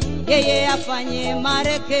Mwokozi, yeye afanye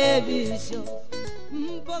marekebisho.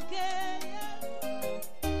 Mpokee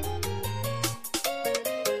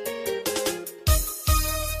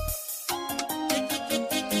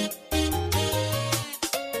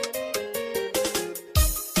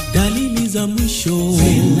dalili za mwisho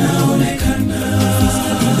zinaonekana,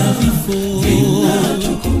 visa vifo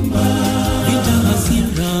vinatukumba, vita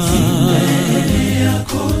hasira zimeenea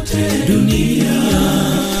kote, dunia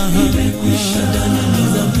imekwisha. Dalili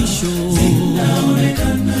za mwisho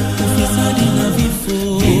zinaonekana, visa na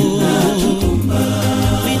vifo vinatukumba,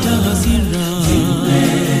 vita hasira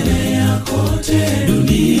zimeenea kote,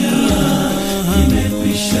 dunia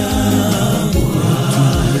imekwisha.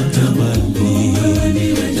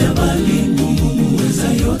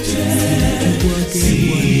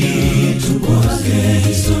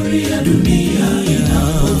 Historia dunia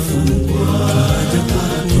inapofungwa,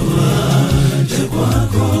 aje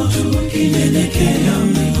kwako tukinyenyekea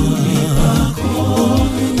miguuni pako.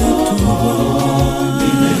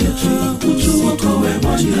 Utuokoe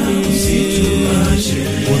Bwana, usituache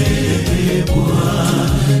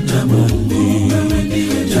Bwana Mungu, wewe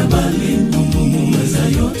ndiwe jabali, Mungu muweza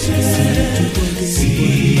yote.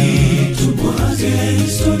 Situbwage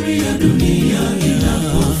historia dunia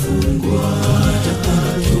inapofungwa,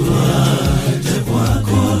 aje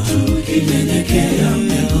kwako tukinyenyekea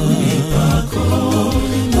miguuni pako.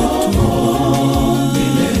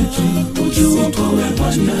 Utuokoe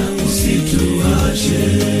Bwana, usituache.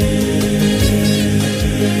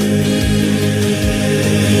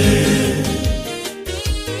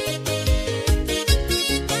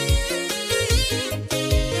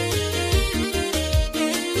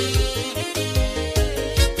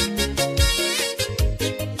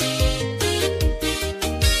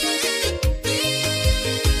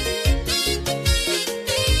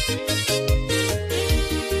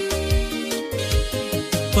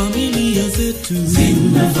 Familia zetu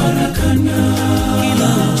zinafarakana, kila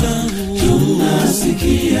uchao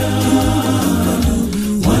tunasikia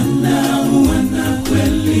wana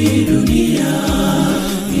kweli, dunia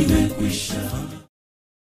imekwisha.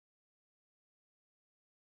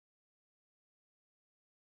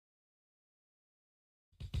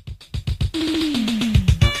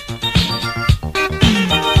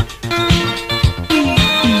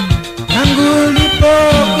 Tangu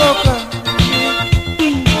nilipokoka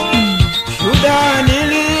shuhuda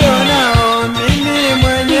nilionao mimi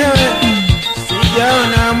mwenyewe,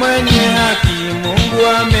 sijaona mwenye haki Mungu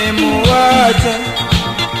amemuacha.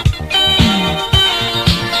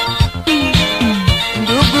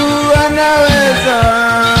 Ndugu anaweza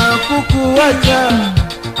kukuacha,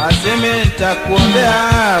 aseme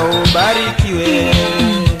nitakuombea ubarikiwe.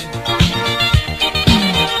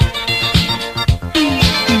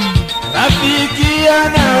 Rafiki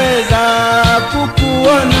anaweza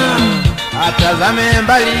kukuona, atazame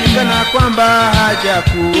mbali kana kwamba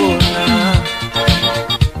hajakuona.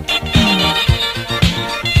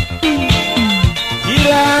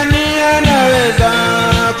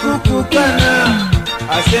 kumtukana,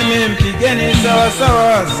 aseme mpigeni sawa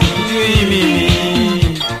sawa, sijui mimi.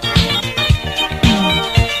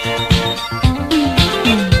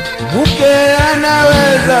 Mke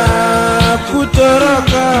anaweza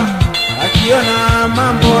kutoroka akiona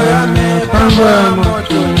mambo yamepangwa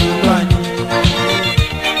moto nyumbani.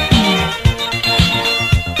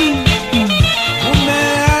 Mume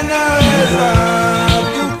anaweza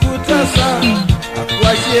kukutasa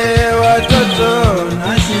akuachie watoto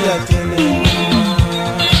na shida tele.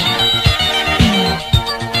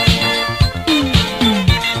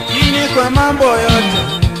 Lakini kwa mambo yote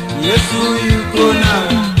Yesu yuko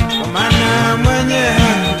nawe, kwa maana mwenye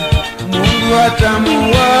haki Mungu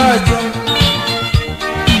hatamuacha.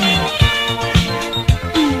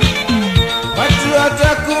 Watu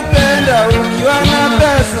watakupenda ukiwa na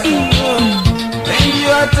pesa, wengi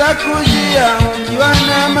watakujia ukiwa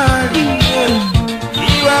na mali,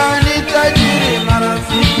 ikiwa ni tajiri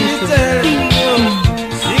marafiki tele,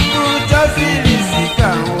 siku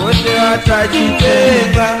utafilisika wote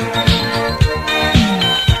watajitenga.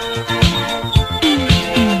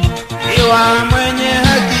 Iwa mwenye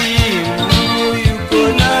haki Mungu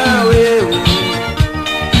yuko na wewe,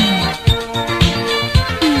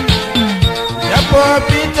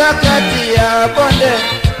 japopita kati ya bonde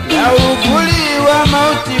la uvuli wa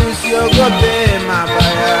mauti, usiogope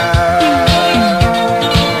mabaya.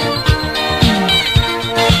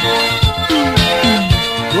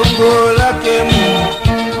 Gongo lake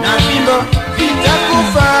Mungu na fimbo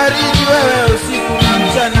vitakufariji wewe usiku na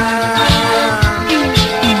mchana.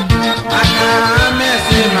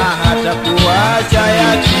 Amesema hatakuacha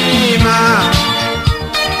yatima,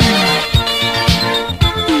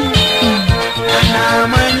 na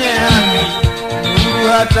mwenye haki Mungu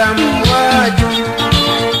hatamuacha.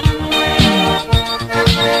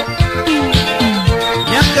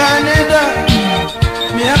 Miaka nenda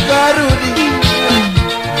miaka rudi,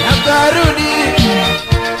 miaka rudi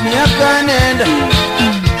miaka nenda,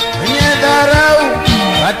 wenye dharau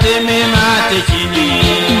wateme mate chini.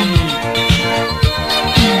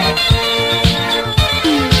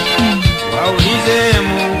 Waulize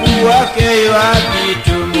Mungu wake wapi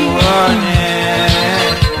tumuone.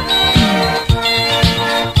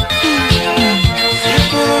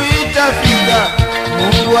 Siku itafika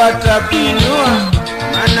Mungu atakuinua,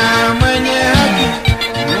 maana mwenye haki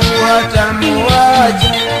Mungu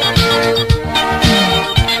hatamuacha.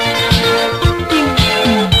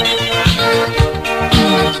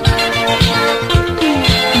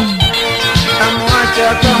 Hatamwacha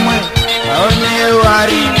kamwe aone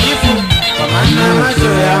uharibifu, kwa maana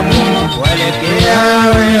macho ya Mungu waelekea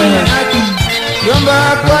wenye haki.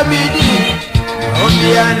 Kiomba kwa bidii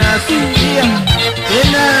maombi anasikia,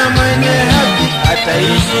 tena mwenye haki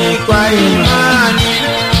ataishi kwa imani.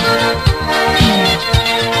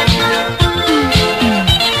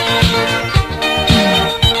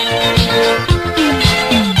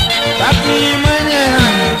 Baki mwenye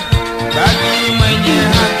haki, baki mwenye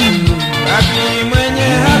haki, baki mwenye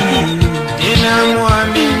haki, tena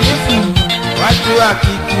mwaminifu. Watu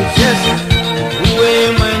wakikucheza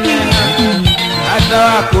uwe mwenye haki, hata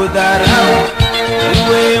wakudharau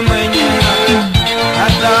uwe mwenye haki,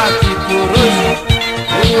 hata wakikurusha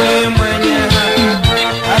uwe mwenye haki,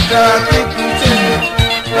 hata wakikucheza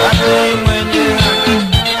baki mwenye haki,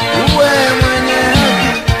 uwe mwenye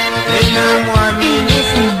haki, tena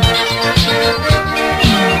mwaminifu.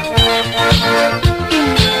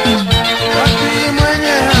 Baki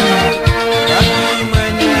mwenye haki, baki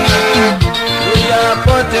mwenye haki,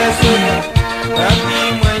 uyapoteze. Baki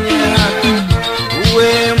mwenye haki,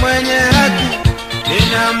 uwe mwenye haki,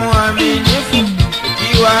 tena mwaminifu.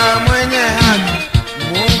 Ukiwa mwenye haki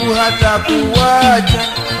Mungu hatakuacha.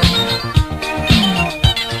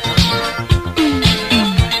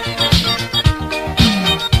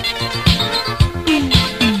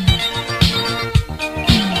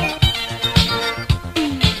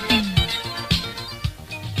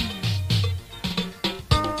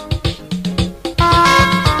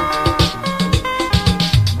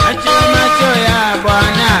 Macho ya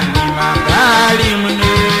Bwana ni makali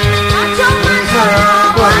mno.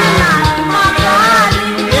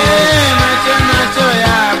 Macho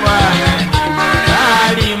ya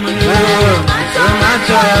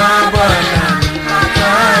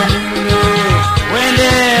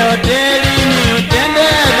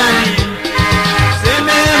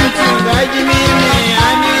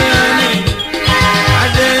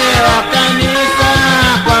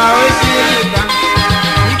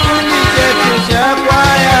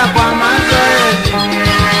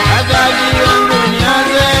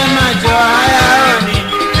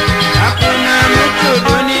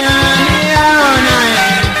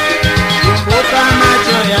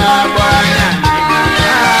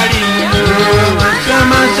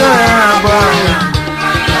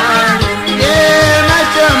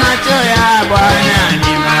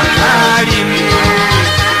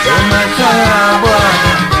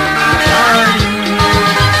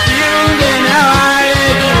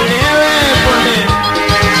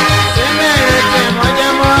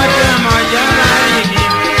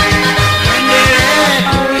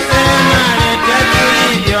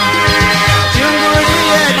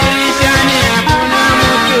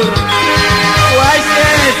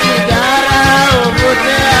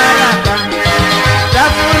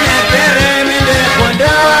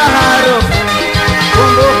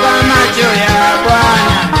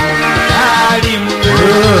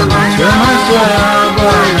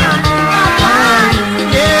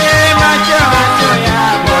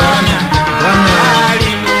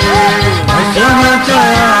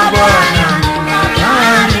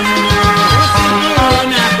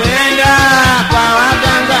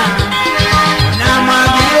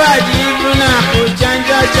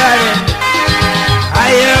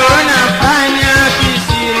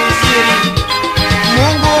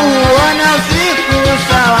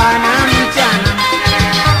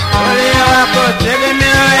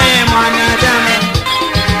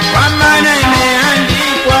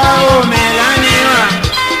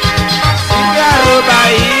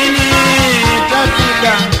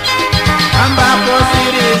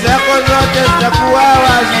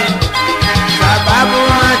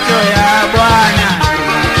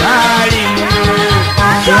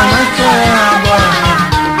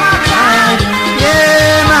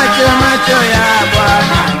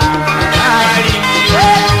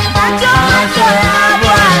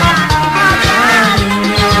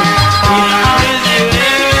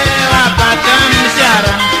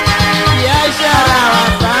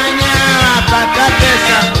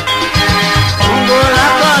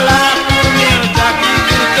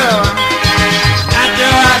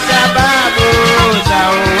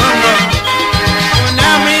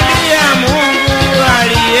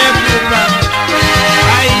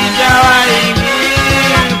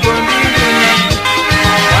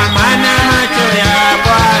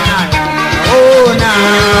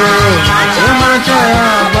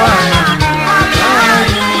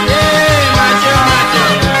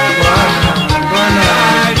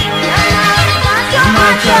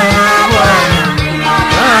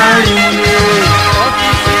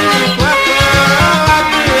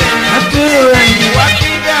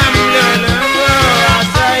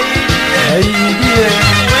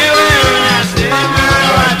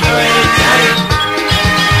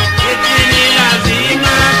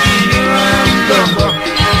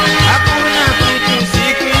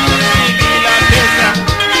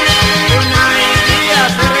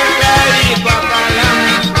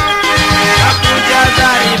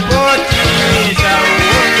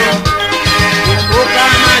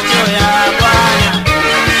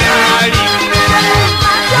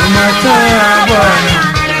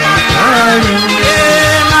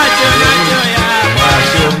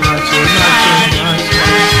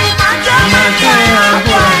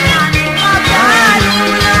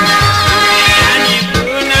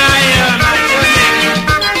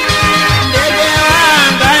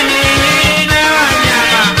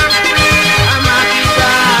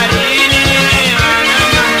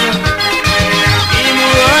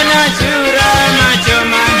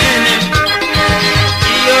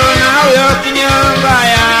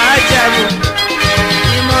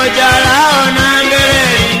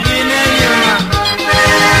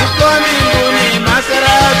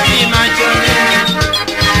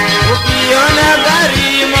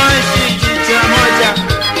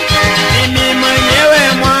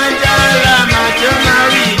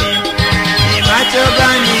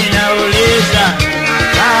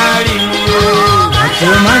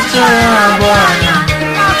ya Bwana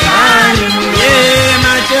makali mno.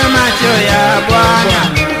 Macho ya Bwana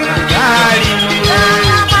makali mno.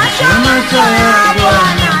 Macho ya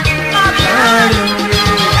Bwana makali mno.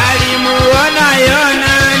 Alimuona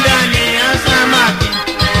Yona ndani ya samaki,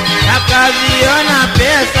 akaziona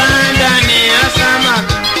pesa ndani ya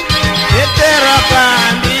samaki. Petero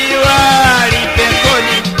akaambiwa alipe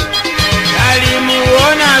kodi.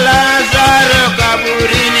 Alimuona Lazaro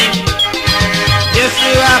kaburini,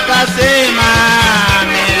 Yesu akasema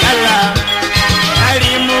amelala.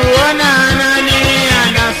 Alimuona Anania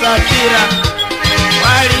na Safira,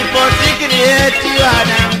 walipofikiri eti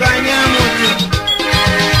wadanganya mtu,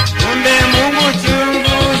 kumbe Mungu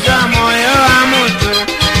chunguza moyo wa mtu,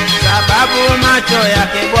 sababu macho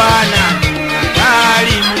yake Bwana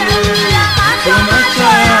makali mno. Macho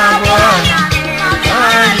ya Bwana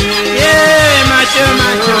makali, macho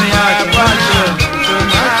ya Bwana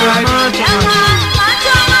makali.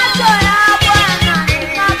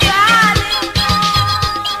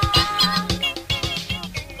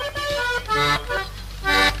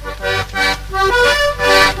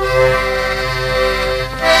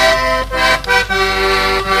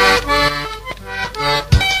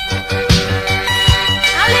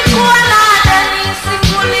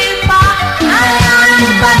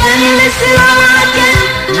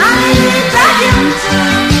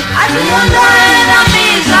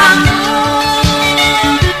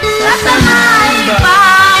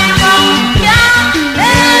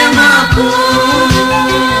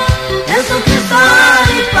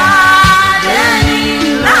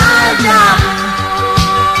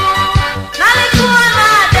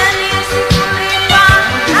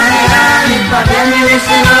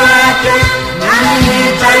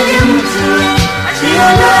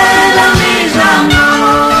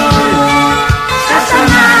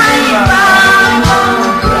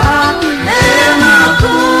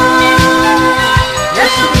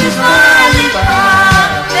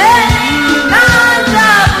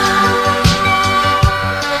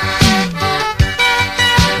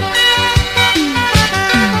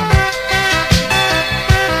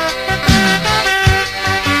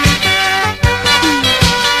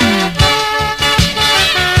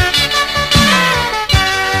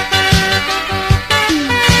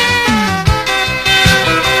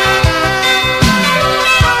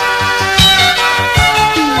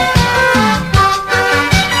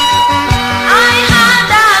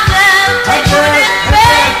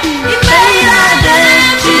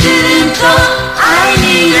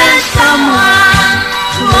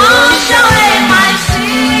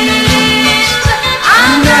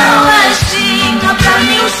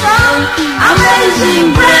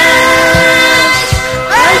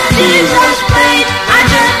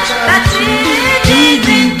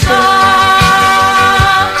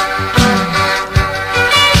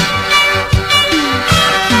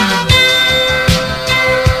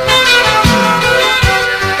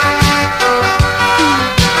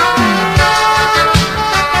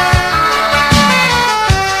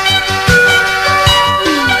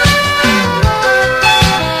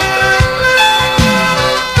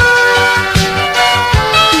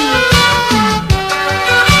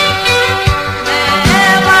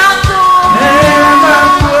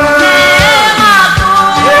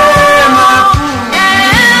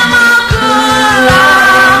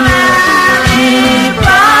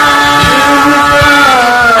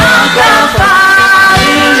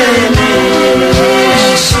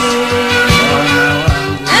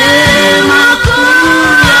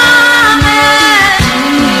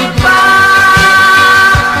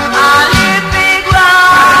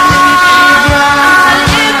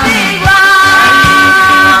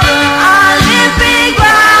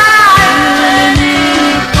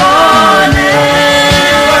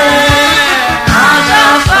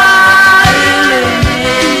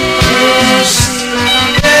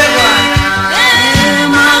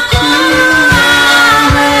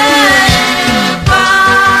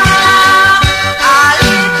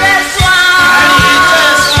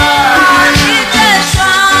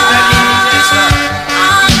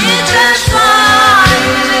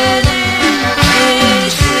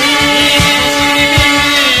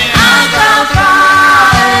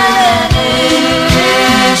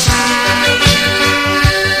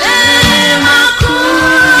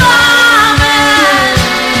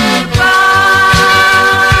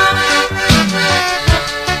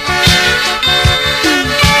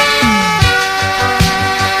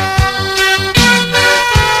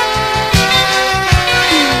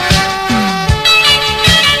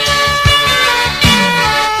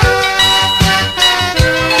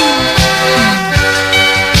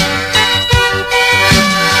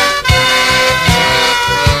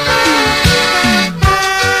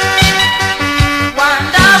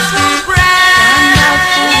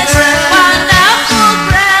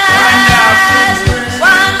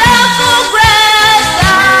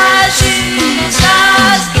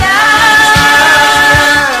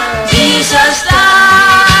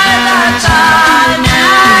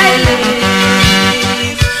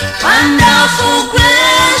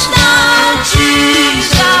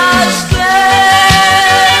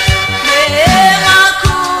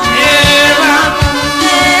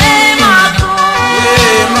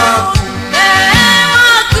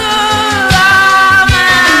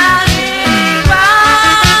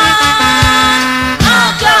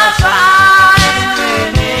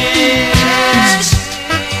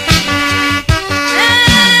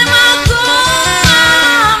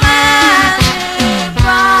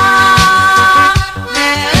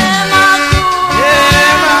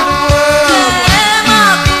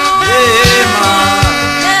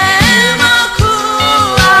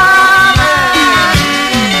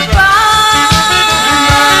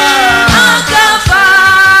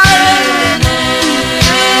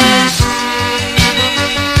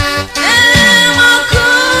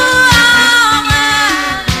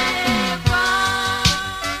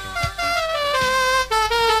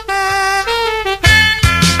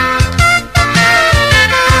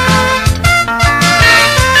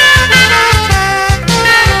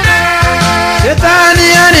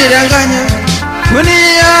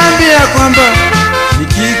 kwamba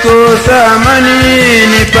nikikosa amani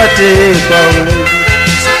nipate kwa ulezi.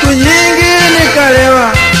 Siku nyingi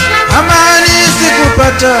nikalewa, amani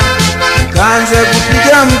sikupata, nikaanza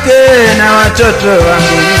kupiga mke na watoto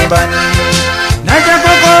wangu nyumbani. Naja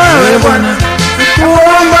kwako wewe Bwana,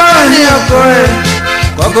 kuomba niokoe,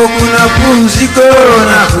 kwako kuna pumziko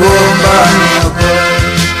na kuomba niokoe.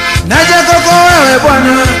 Naja kwako wewe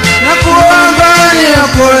Bwana, na kuomba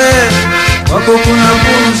niokoe, kwako kuna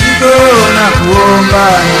pumziko na kuomba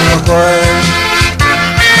niokoe.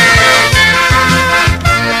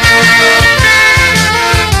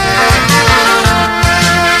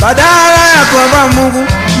 Badala ya kuomba Mungu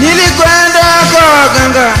nilikwenda kwa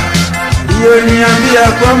waganga, niambia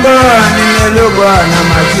kwamba nimelogwa na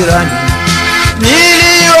majirani.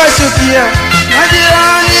 Niliwashukia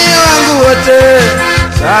majirani wangu wote,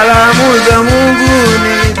 salamu za Mungu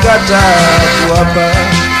nilikataa kuwapa.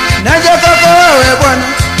 Naja kwako wewe Bwana,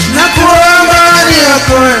 na kuomba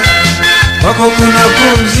niokoe, kwako kuna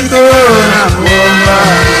pumziko na kuomba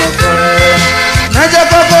niokoe. Naja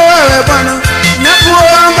kwako wewe Bwana, na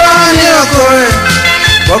kuomba niokoe,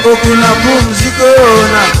 kwako kuna pumziko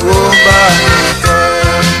na kuomba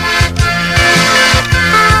niokoe.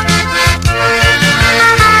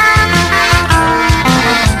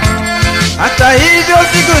 Hata hivyo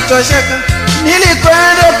sikutosheka,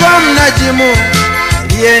 nilikwenda kwa mnajimu,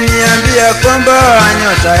 aliyeniambia kwamba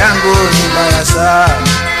nyota yangu ni mbaya sana.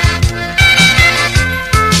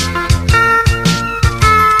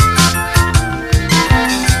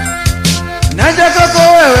 Naja kwako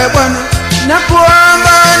wewe Bwana, na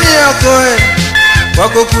kuomba niokoe,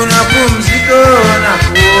 kwako kuna pumziko na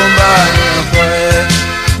kuomba niokoe.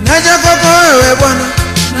 Naja kwako wewe Bwana,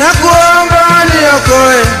 na kuomba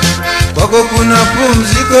niokoe, kwako kuna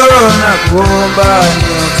pumziko na kuomba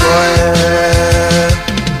niokoe.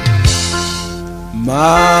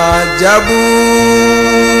 Maajabu,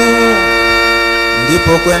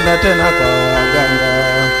 ndipo kwenda tena kwa waganga,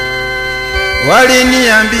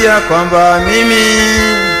 waliniambia kwamba mimi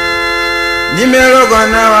nimerogwa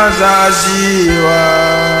na wazazi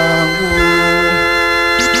wangu.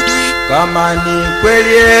 Kama ni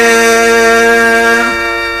kweli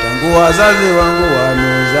tangu wazazi wangu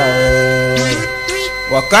wamezae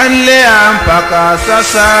wakanilea mpaka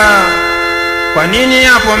sasa, kwa nini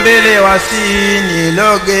hapo mbele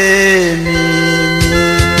wasiniloge mimi?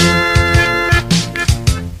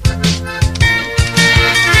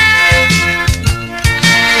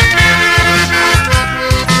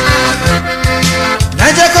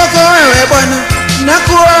 Naja kwako wewe Bwana, na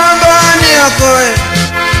kuomba niokoe,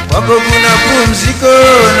 kwako kuna pumziko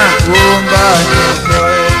na kuomba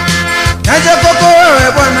niokoe. Naja kwako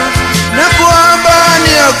wewe Bwana, na kuomba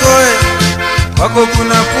niokoe, kwako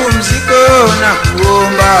kuna pumziko na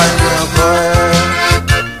kuomba niokoe.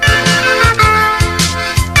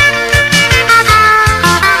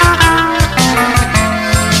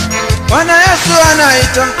 Bwana Yesu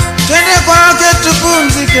anaita, twende kwake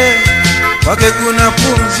tupumzike, kwake kuna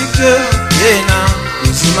pumziko tena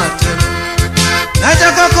uzima tele.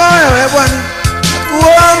 Naja kwako wewe Bwana,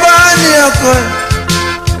 kuomba niokoe,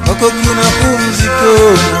 kwako kuna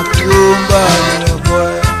pumziko na kuomba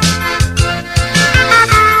niokoe.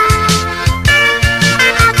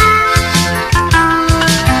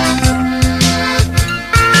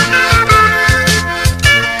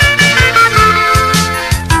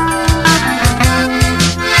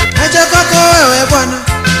 Naja kwako wewe Bwana,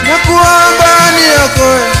 na kuomba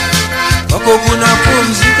niokoe, kwako kuna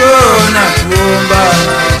pumziko na kuomba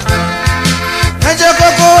niokoe. Naja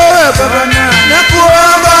kwako wewe Baba, na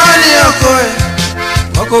kuomba niokoe,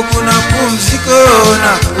 kwako kuna pumziko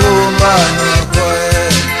na kuomba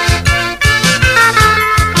niokoe.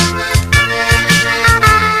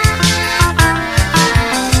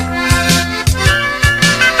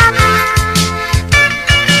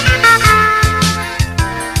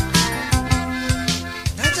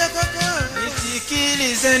 Naja kwako,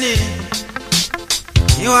 nisikilizeni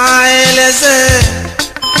niwaeleze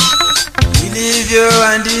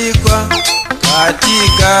ilivyoandikwa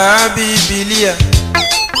katika Biblia.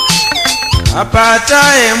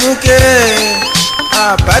 Apataye mke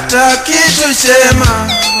apata kitu chema,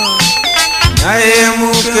 naye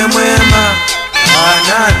mke mwema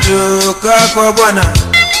anatoka kwa Bwana.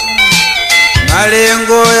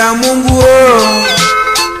 Malengo ya Mungu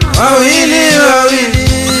wawili wawili,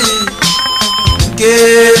 mke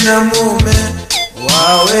na mume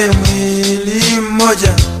wawe mwili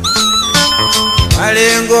mmoja.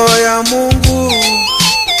 Malengo ya Mungu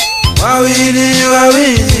wawili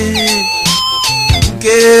wawili,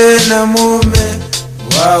 mke na mume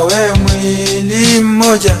wawe mwili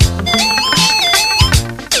mmoja.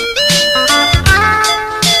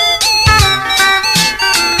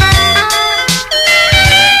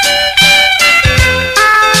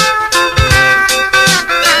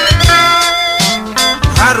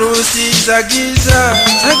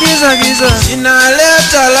 giza giza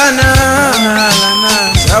inaleta lana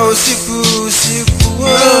za usiku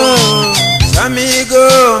za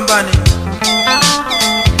migombani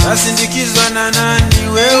tasindikizwa na nani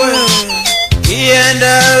wewe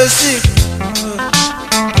kienda usiku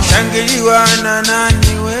shangiliwa na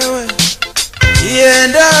nani wewe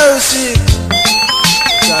kienda usiku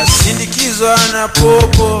tasindikizwa na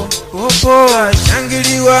popo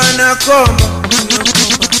shangiliwa na komba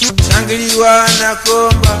shangiliwa na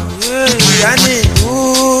komba yani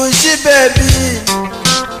ushi baby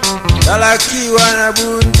talakiwa na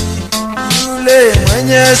bundi yule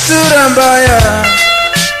mwenye sura mbaya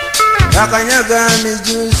takanyaga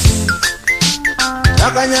mijusi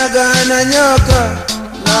takanyaga na nyoka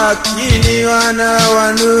lakini wana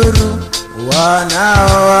wanuru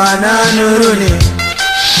wana nuruni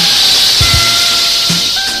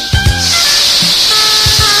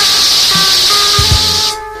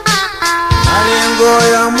malengo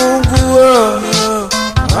ya Mungu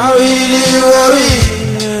wawili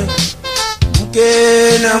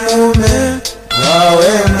mke na mume wawe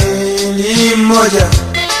mwili mmoja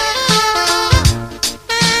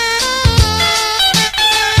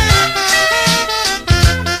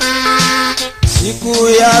siku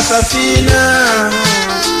ya safina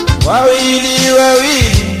wawili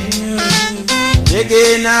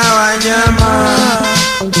ndege na wanyama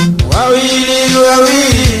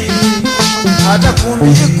wawili hata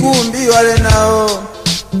kumbi wale nao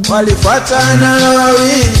walifuatana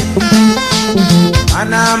wawili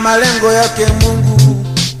ana malengo yake Mungu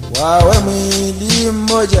wawe mwili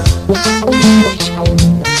mmoja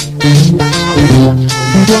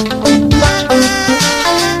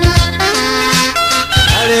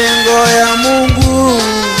malengo ya Mungu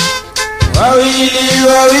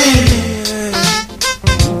wawili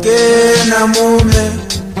mke na mume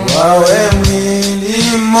wawe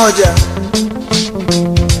mwili mmoja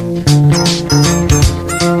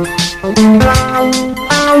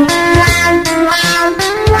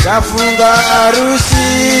kafunga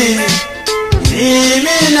harusi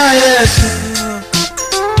mimi na Yesu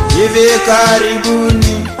hivi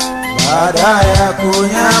karibuni baada ya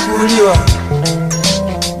kunyakuliwa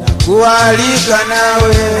na kualika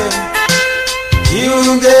nawe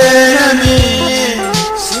jiunge nami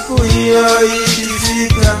siku hiyo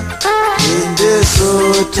ikifika twende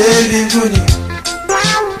sote mbinguni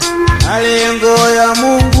malengo ya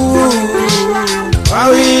Mungu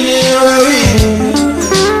wawili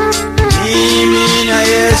mimi na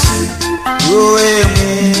Yesu tuwe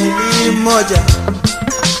mwili mmoja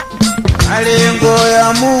malengo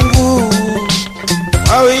ya Mungu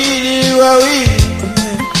wawili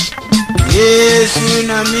Yesu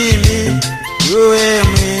na mimi tuwe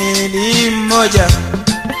mwili mmoja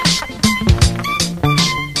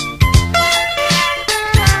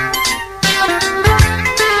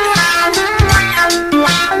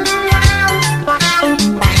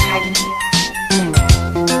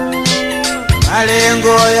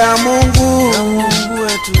malengo ya Mungu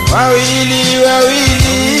wetu wawili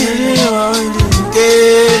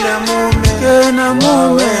mke na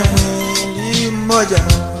mume mwili mmoja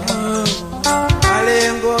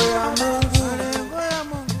malengo ya Mungu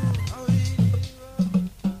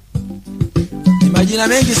ni majina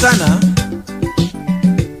mengi sana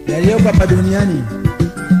yaliyoko hapa duniani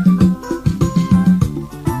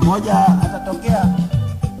mmoja atatokea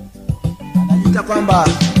anajiita kwamba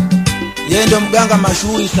yeye ndio mganga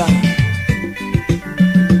mashuhuri sana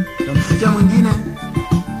tamsikia mwingine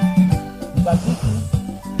mtafiti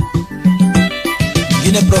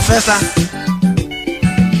mwingine profesa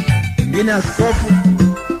mwingine askofu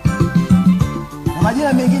na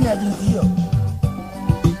majina mengine ya jinsi hiyo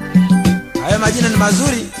hayo majina ni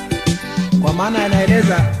mazuri kwa maana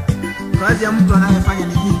yanaeleza kazi ya mtu anayefanya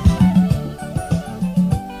ni nini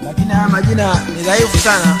lakini haya majina ni dhaifu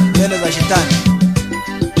sana mbele za shetani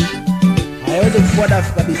hayawezi kufua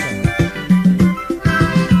dafu kabisa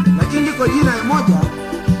lakini liko jina moja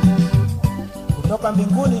kutoka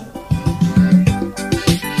mbinguni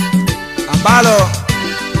ambalo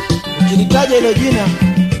ukilitaja hilo jina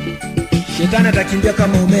shetani atakimbia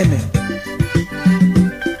kama umeme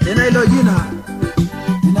tena hilo jina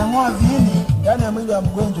linang'oa viini ndani ya mwili wa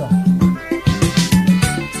mgonjwa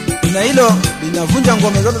na hilo linavunja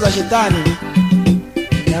ngome zote za shetani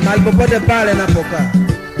na mahali popote pale anapokaa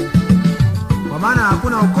kwa maana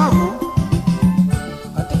hakuna wokovu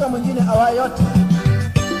katika mwingine awaye yote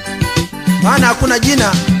maana hakuna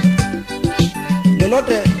jina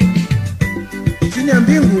lolote chini ya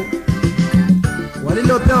mbingu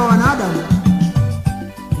walilopewa wanadamu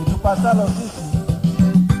litupasalo sisi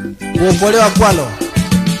kuokolewa kwalo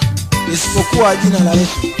isipokuwa jina la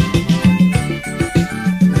Yesu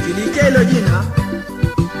hilo jina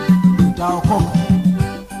utaokoka.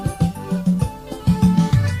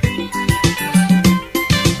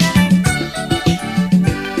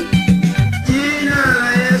 Jina la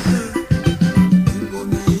Yesu ni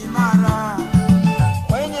ngome imara,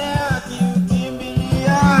 wenye haki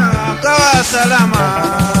hukimbilia wakawa salama.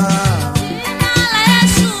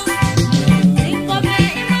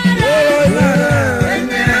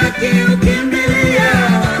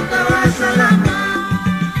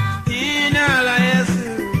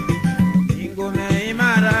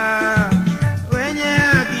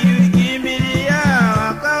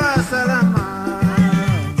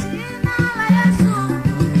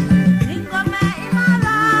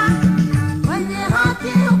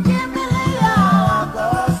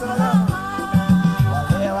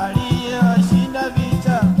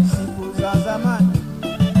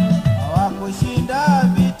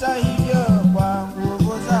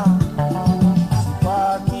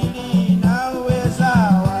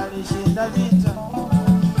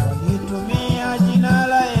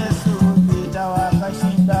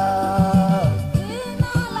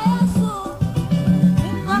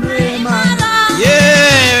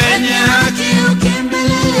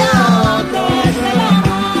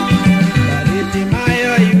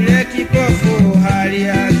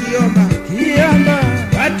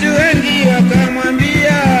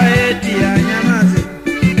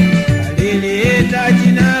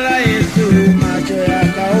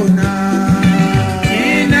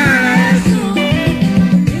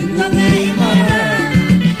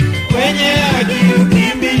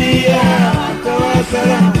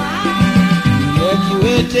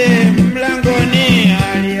 Mlangoni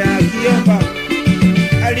aliakiomba,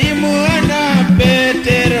 alimuona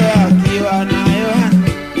Petero akiwa na Yohana,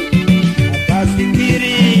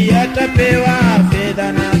 akafikiri atapewa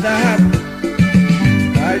fedha na dhahabu.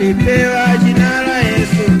 Alipewa jina la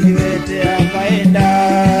Yesu, kiwete akaenda.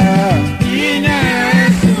 Jina la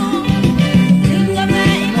Yesu ni ngome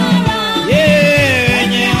imara,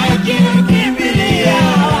 wenye haki hukimbilia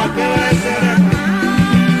wakawa salama.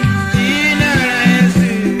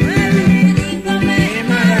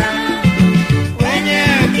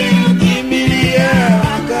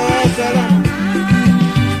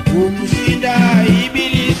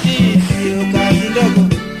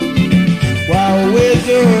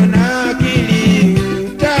 Na akili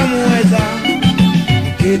utamuweza,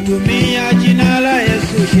 ukitumia jina la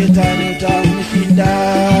Yesu shetani utamshinda.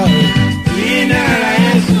 Jina la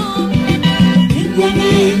Yesu ni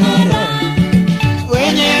ngome imara,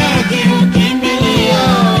 wenye haki hukimbilia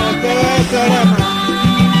wakawa salama.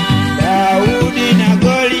 Daudi na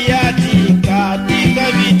Goliati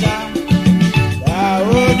katika vita,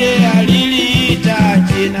 Daudi aliliita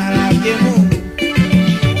jina lake Mungu,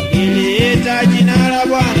 aliliita jina la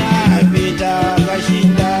Bwana, vita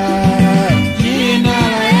akashinda. Jina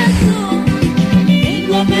la Yesu ni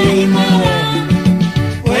ngome imara,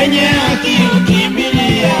 wenye haki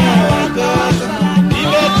hukimbilia wakawa salama.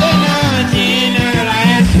 Niwe tena, jina la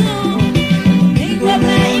Yesu ni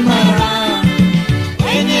ngome imara,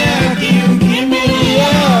 wenye haki hukimbilia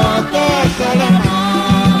wakawa salama.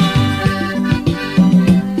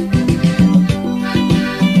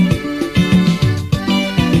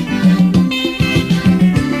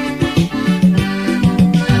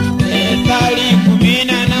 Mithali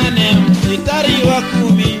 18 mstari wa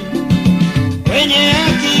 10, wenye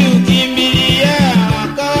haki hukimbilia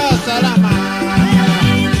wakawa salama.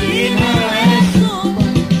 Jina la Yesu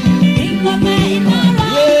ni ngome imara,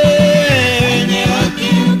 wenye haki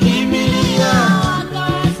hukimbilia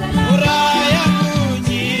wakawa salama. Furaha yangu,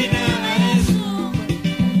 jina la Yesu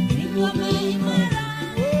ni ngome imara.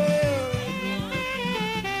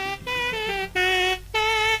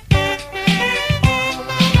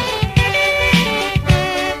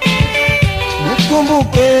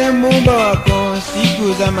 Mkumbuke Muumba wako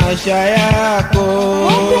siku za maisha yako,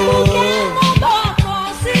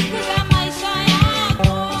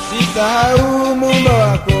 usisahau Muumba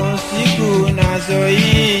wako siku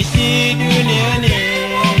unazoishi duniani.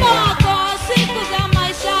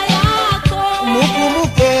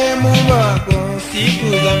 Mkumbuke Muumba wako siku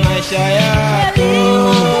za maisha yako,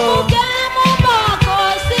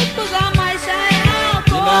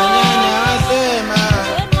 Nyanya wasema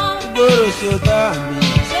bora sio dhambi,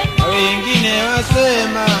 wengine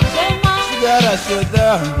wasema sigara sio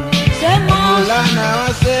dhambi, Mulana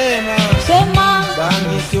wasema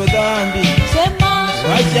bangi sio dhambi.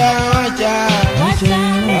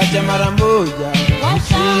 Wacha mara moja,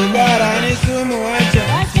 sigara ni sumu,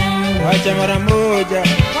 wacha mara moja,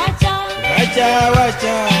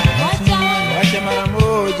 wacha mara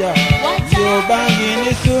moja, sio bangi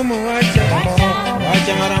ni sumu,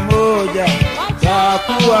 wacha mara moja. moja,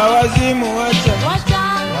 takuwa wazimu wacha,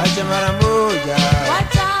 wacha mara moja.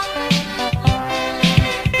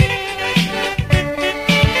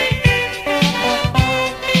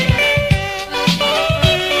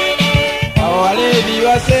 Walevi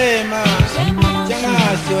wasema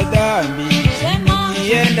changa sio dhambi,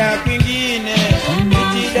 kienda kwingine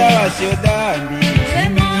eti dawa sio dhambi,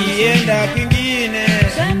 kienda kwingine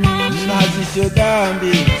mnazi sio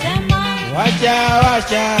dhambi. Wacha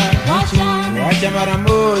wacha wacha mara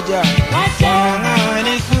moja, changa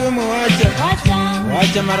ni sumu wacha,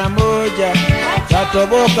 wacha mara moja,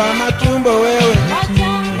 tatoboka matumbo wewe,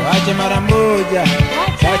 wacha mara moja,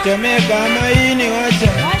 tachomeka maini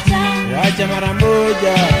wacha, wacha mara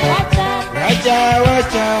moja, wacha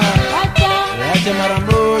wacha wacha mara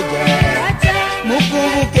moja.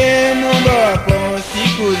 Mkumbuke Muumba wako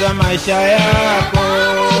siku za maisha yako,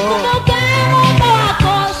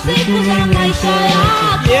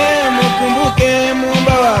 yeah, mkumbuke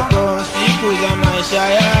Muumba wako siku za maisha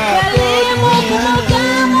yako,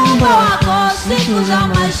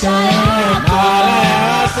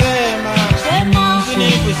 malaya wasema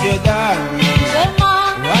zinifu sio dhambi,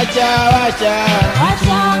 wacha wacha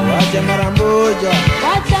wacha mara moja,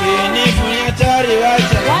 zinifu ni hatari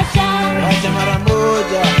wacha, wacha mara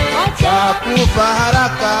moja, takufa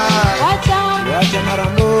haraka wacha mara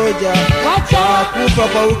moja, takufa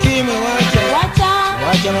kwa ukimwi wacha,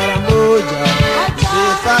 wacha mara moja,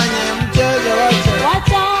 usifanye mchezo wacha,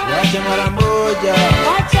 wacha mara moja,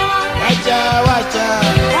 wacha wacha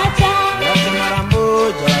wacha mara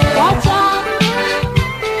moja.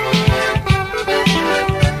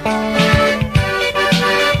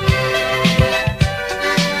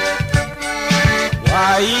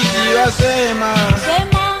 Waizi wasema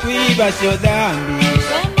kuiba sio dhambi,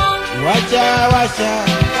 wacha wacha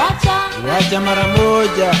wacha mara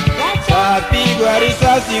moja, tapigwa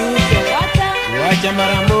risasi uso, wacha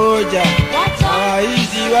mara moja.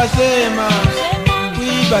 Waizi wasema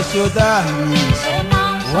kuiba sio dhambi,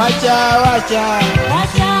 wacha wacha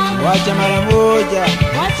wacha mara moja,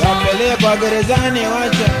 tapelekwa gerezani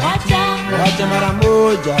wacha, wacha mara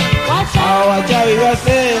moja. Hao wachawi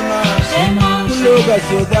wasema kuloga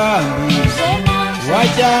sio dhambi,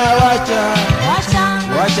 wacha wacha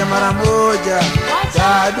wacha mara moja,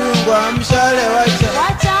 tadungwa mshale wacha,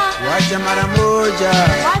 wacha mara moja.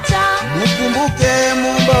 Mkumbuke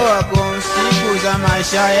Muumba wako siku za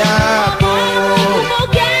maisha yako,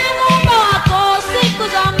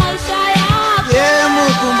 yeah,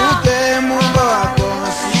 mkumbuke Muumba wako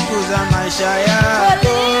siku za maisha yako,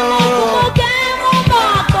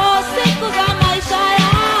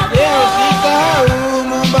 yeah, usisahau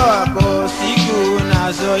Muumba wako siku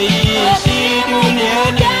unazoishi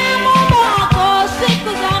duniani,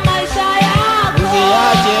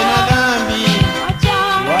 usiache na dhambi,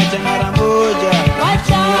 wacha mara moja,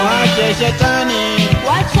 uache shetani,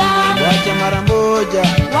 wacha mara moja,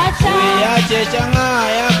 uache chang'aa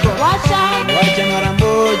yako, wacha mara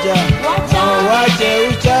moja, uache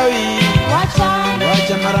uchawi,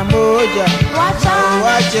 wacha mara moja,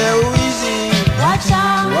 uache uizi,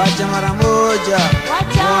 wacha mara moja,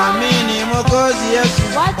 muamini Mwokozi Yesu,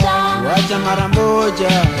 wacha mara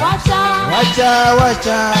moja, wacha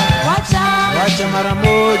wacha wacha mara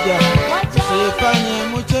moja, usifanye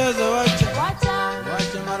mchezo wacha,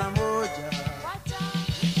 wacha mara moja.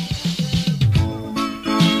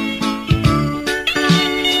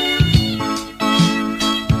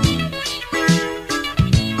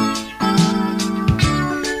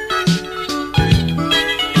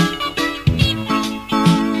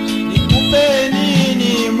 Nikupe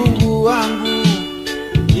nini Mungu wangu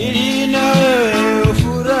ili na wewe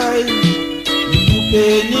ufurahi,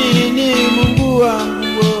 nikupe nini Mungu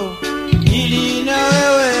wangu ili na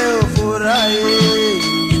wewe ufurahi,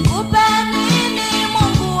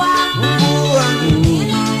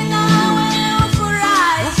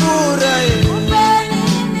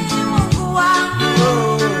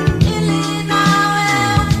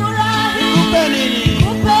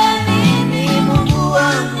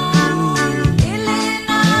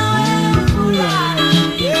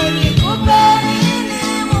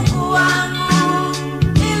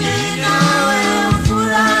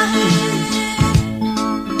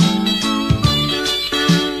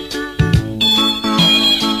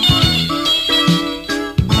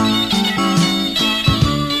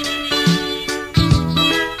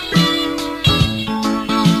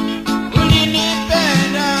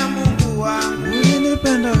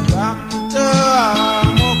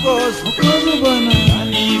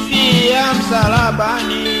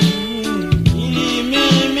 msalabani ili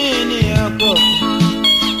mimi niokoke.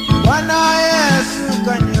 Bwana Yesu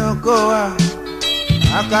kaniokoa,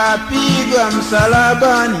 akapigwa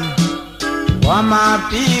msalabani, kwa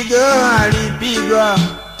mapigo alipigwa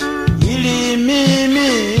ili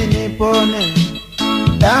mimi nipone.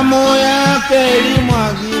 Damu yake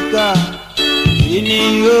ilimwagika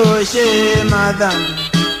inioshe madhambi,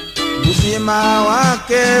 uzima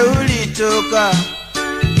wake ulitoka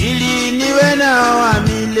ili niwe na wa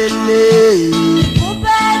milele.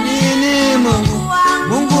 Nini Mungu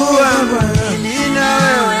wangu, ili na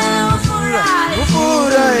wewe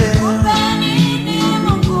ufurahi.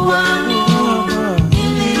 Mungu wangu,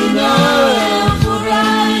 ili na wewe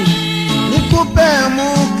ufurahi. Nikupe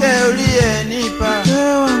mke uliyenipa,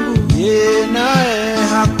 yeye naye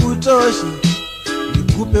hakutoshi.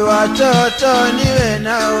 Nikupe watoto niwe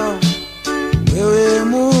nao, wewe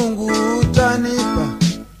Mungu utanipa.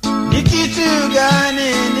 Ni kitu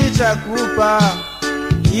gani nitakupa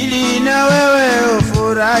ili na wewe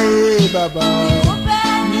ufurahi Baba?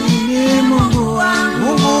 Nini Mungu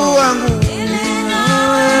wangu, ili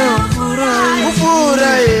na wewe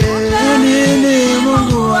ufurahi. Nini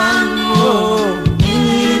Mungu wangu,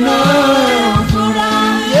 ili na wewe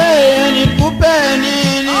ufurahi. Yeye nikupe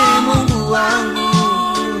nini Mungu wangu,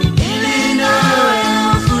 ili na wewe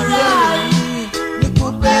ufurahi.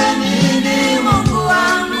 Nikupe nini Mungu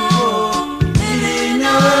wangu, ili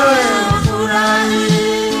na wewe ufurahi.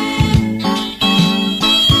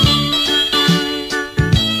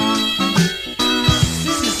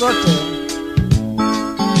 Sisi sote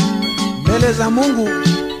mbele za Mungu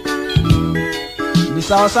ni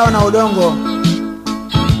sawasawa na udongo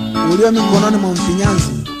ulio mikononi mwa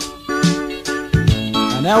mfinyanzi.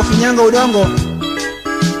 Anayeufinyanga udongo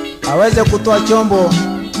aweze kutoa chombo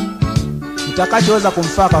kitakachoweza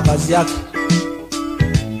kumfaa kwa kazi yake.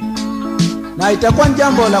 Na itakuwa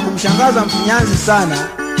jambo la kumshangaza mfinyanzi sana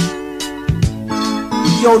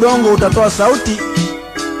ikiwa udongo utatoa sauti,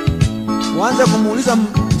 uanze kumuuliza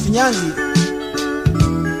mfinyanzi,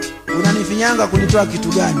 unanifinyanga kunitoa kitu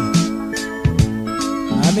gani?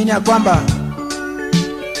 Naamini ya kwamba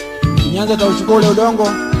mfinyanzi atauchukua ule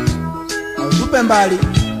udongo, autupe mbali,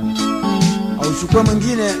 auchukue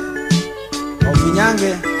mwingine,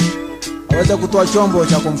 aufinyange, aweze kutoa chombo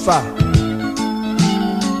cha kumfaa.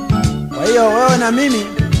 Kwa hiyo wewe na mimi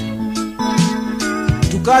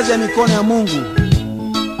tukaze mikono ya Mungu.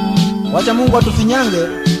 Wacha Mungu atufinyange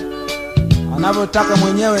anavyotaka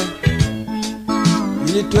mwenyewe,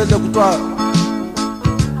 ili tuweze kutoa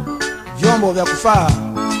vyombo vya kufaa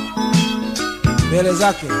mbele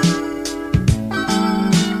zake.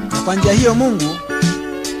 Na kwa njia hiyo Mungu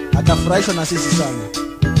atafurahishwa na sisi sana.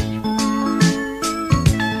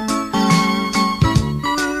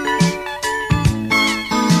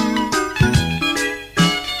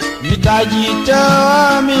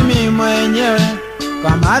 Nitajitoa mimi mwenyewe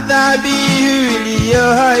kama dhabihu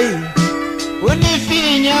iliyo hai,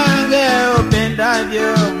 unifinyange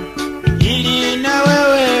upendavyo, ili na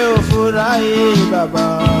wewe ufurahi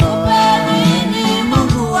Baba. Nini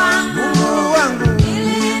Mungu wangu,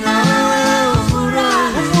 ili na wewe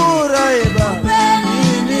Ufurahi Baba.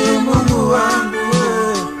 Nini Mungu wangu,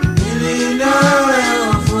 Ili na wewe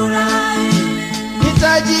ufurahi.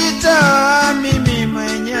 nitajitoa mimi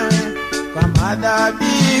mwenyewe kama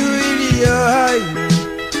dhabihu iliyo hai,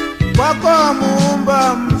 kwako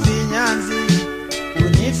Muumba mfinyanzi,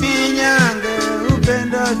 unifinyange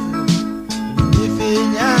upendavyo,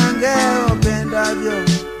 unifinyange upendavyo,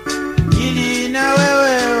 ili na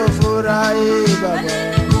wewe ufurahi Baba.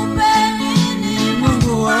 Nikupe nini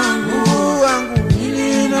Mungu wangu,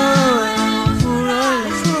 Ili na wewe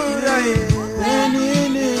ufurahi.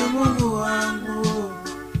 Nini Mungu wangu,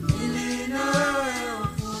 ili na wewe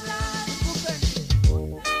ufurahi.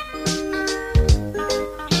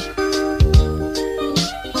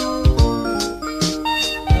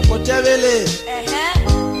 Nakotebele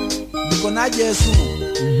niko na Yesu.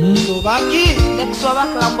 Sobaki nekusoba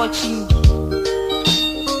kilambo chingi.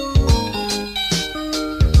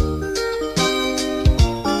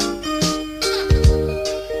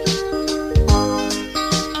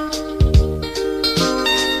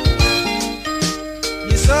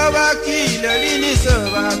 nisobaki leli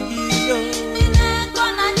nisobaki yo. Niko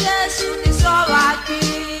na Yesu nisobaki.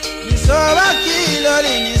 Nisobaki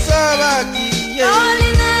leli nisobaki yo. Oli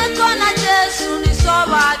niko na Yesu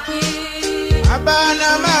nisobaki. Abana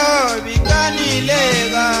maobi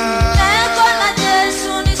kanilega, Niko na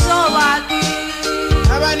Yesu nisobaki.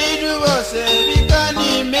 abanidu bose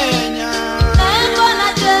bikanimenya. Niko na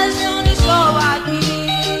Yesu nisobaki.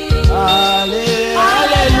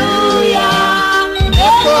 Haleluya.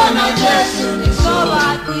 Niko na Yesu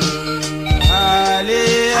nisobaki.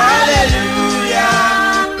 Haleluya.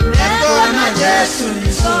 Niko na Yesu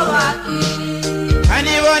nisobaki. Nisobaki.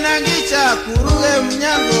 Ani nangicha kuruge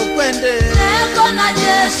mnyango kwende Neko na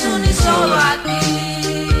Yesu nisobaki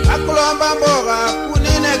akulomba mboga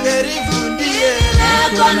kunine gerifu ndiye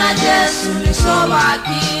Neko na Yesu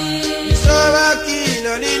nisobaki Nisobaki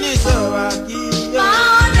lo nini sobaki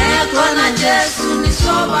Neko na Yesu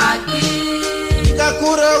nisobaki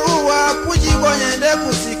Nikakuroguwa kujibonyende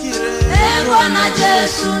kusikire Neko na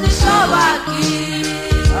Yesu nisobaki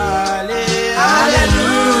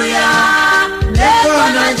Hallelujah Neko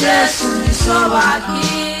na Yesu nisobaki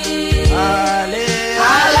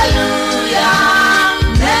Hallelujah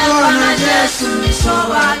Neko na Yesu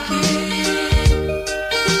nisobaki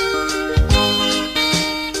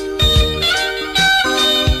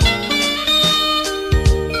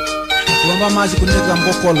Kulomba maji kuneka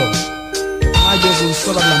mbokolo maji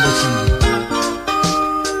usoba la mbochini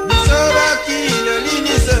Nisobaki lo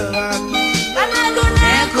nini sobaki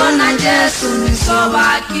Neko na Yesu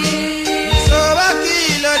nisobaki Nisobaki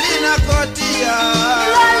lo nina kotia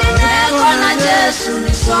Neko na Yesu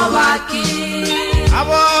nisobaki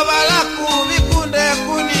Abo balaku bikunde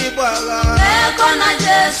kunibwaga Neko na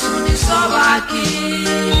Yesu nisobaki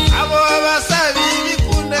Abo basabi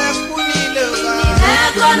bikunde kuniloga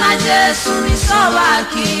Neko na Yesu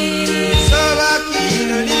nisobaki Sobaki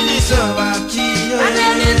lo nini sobaki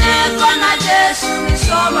Neko na Yesu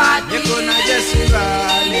nisobaki Neko na Yesu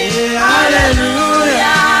gale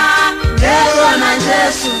Hallelujah Neko na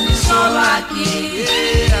Yesu nisobaki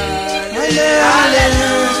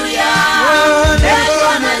Hallelujah Neko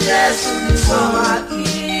na Yesu nisobaki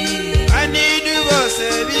Anidubose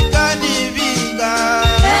bikani binga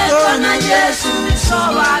Neko na Yesu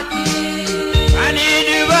nisobaki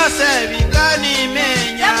Anidubose bikani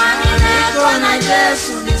menya Neko na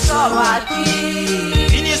Yesu nisobaki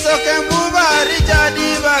Inisoke mbubari jadi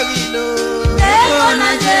bagilo Neko na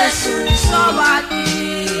Yesu nisobaki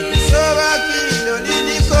Sobaki lo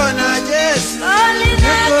nini kona Yesu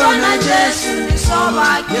Neko na Yesu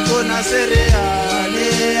nisobaki Neko na Seria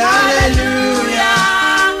Hallelujah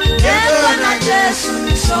Neko na Yesu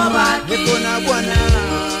nisobaki Neko na Bwana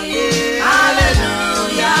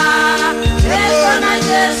Hallelujah Neko na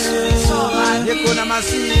Yesu nisobaki Neko na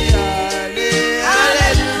Masia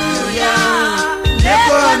Hallelujah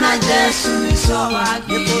Neko na Yesu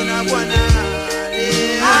nisobaki Neko na Bwana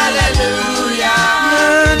Hallelujah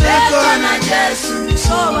Neko na Yesu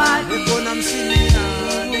nisobaki Neko na Msia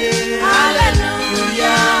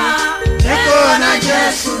Hallelujah Neko na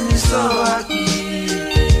Yesu nisobaki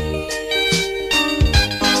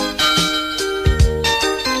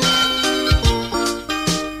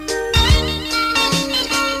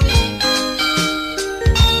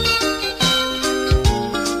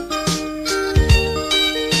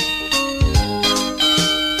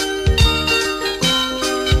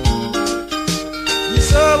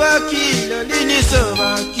Nisobaki lo nini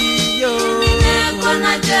sobaki yo Neko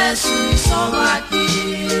na Yesu nisobaki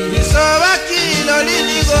Nisobaki lo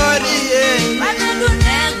nini goliye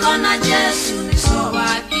Neko na Yesu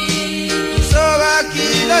nisobaki Nisobaki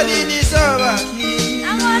lo nini sobaki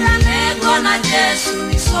Namora neko na Yesu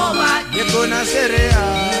nisobaki Neko na Seria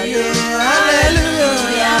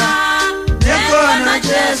Hallelujah Neko na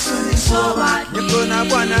Yesu nisobaki Neko na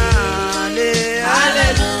Bwana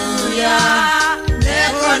Hallelujah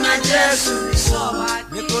Neko na Yesu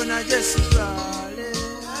nisobaki Neko na Yesu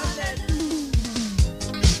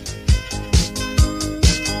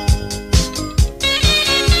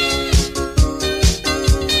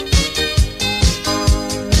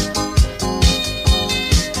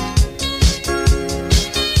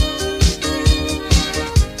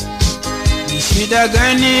Shida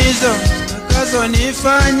gani hizo kazo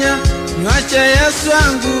nifanya niwache Yesu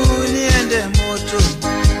wangu niende moto?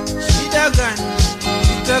 Shida gani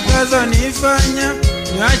utakazo nifanya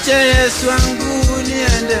niwache Yesu wangu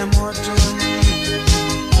niende moto?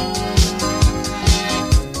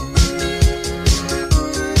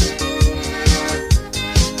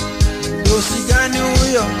 Dosi gani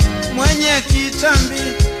huyo mwenye kitambi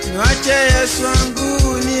niwache Yesu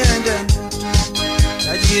wangu niende moto?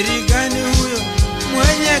 Tajiri gani huyo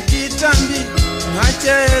mwenye kitambi niwache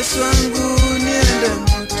Yesu wangu niende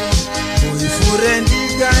moto? Boyfriend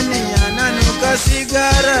gani ananuka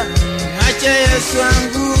sigara niwache Yesu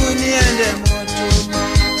wangu niende moto?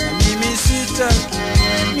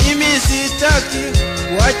 Mimi sitaki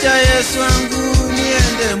wacha Yesu wangu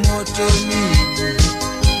niende moto mimi.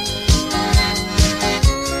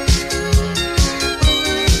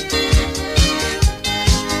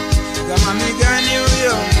 Kama migani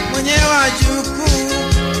huyo mwenye wajukuu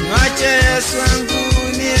niwache Yesu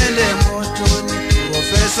wangu niende motoni?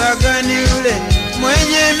 Profesa gani yule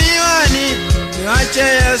mwenye miwani niwache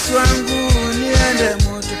Yesu wangu niende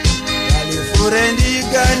moto?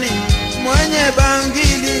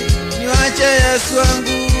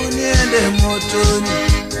 niende motoni.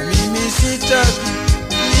 Na mimi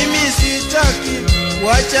sitaki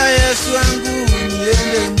wacha Yesu wangu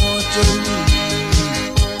niende motoni.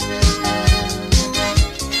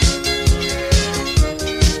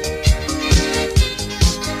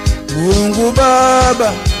 Mungu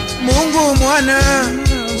Baba, Mungu Mwana,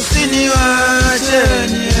 usiniwache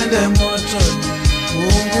niende motoni.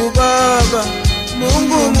 Mungu Baba,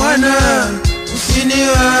 Mungu Mwana,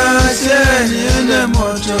 usiniwache niende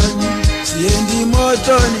motoni. Siendi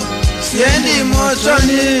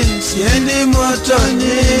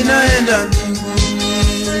motoni, naenda mbinguni.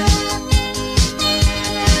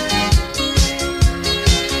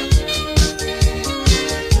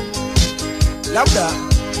 Labda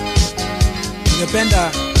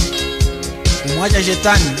ningependa kumwacha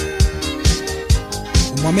shetani,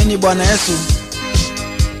 kumwamini Bwana Yesu,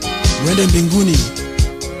 uende mbinguni.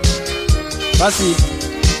 Basi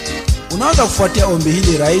unaweza kufuatia ombi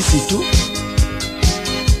hili rahisi tu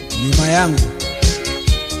nyuma yangu.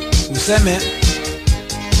 Useme,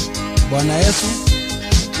 Bwana Yesu,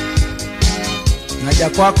 naja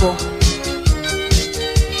kwako,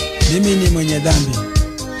 mimi ni mwenye dhambi.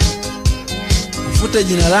 Ufute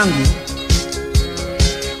jina langu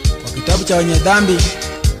kwa kitabu cha wenye dhambi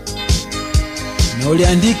na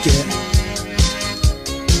uliandike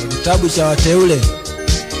kwa kitabu cha wateule.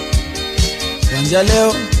 Kuanzia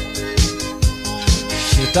leo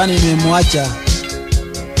shetani nimemwacha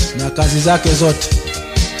na kazi zake zote.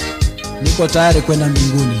 Niko tayari kwenda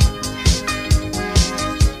mbinguni.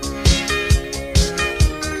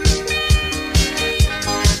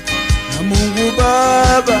 Na Mungu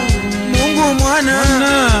Baba, Mungu Mwana,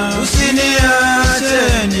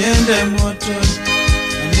 usiniache niende motoni.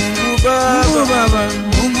 Mungu Baba,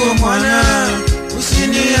 Mungu Mwana,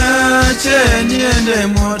 usiniache niende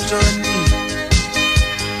motoni.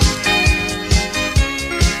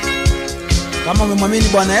 Kama umemwamini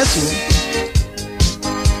Bwana Yesu,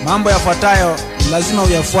 mambo yafuatayo lazima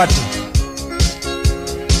uyafuate.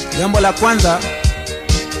 Jambo la kwanza,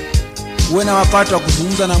 uwe na wakati wa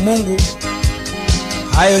kuzungumza na Mungu.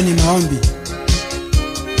 Hayo ni maombi.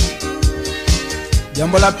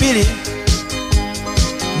 Jambo la pili,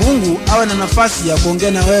 Mungu awe na nafasi ya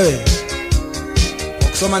kuongea na wewe kwa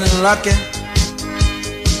kusoma neno lake,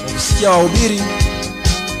 kwa kusikia wahubiri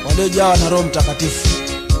waliojawa na Roho Mtakatifu.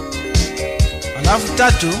 Alafu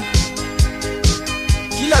tatu,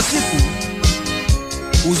 kila siku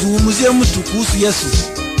uzungumzie mtu kuhusu Yesu,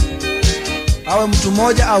 awe mtu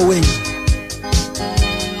mmoja au wengi.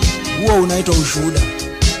 Huo unaitwa ushuhuda.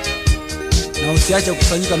 Na usiache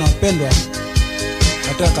kusanyika na wapendwa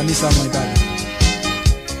katika kanisa la ibada.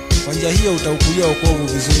 Kwa njia hiyo utaukulia wokovu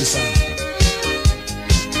vizuri sana.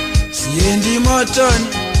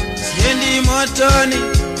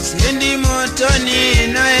 Siendi motoni,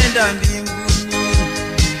 naenda mbinguni.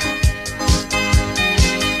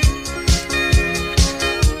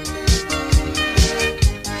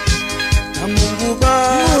 Na Mungu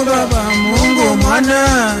Baba, Mungu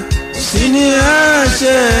Mwana,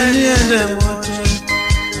 usiniache niende motoni.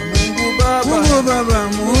 Mungu Baba,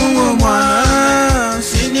 Mungu Mwana,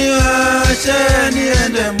 usiniache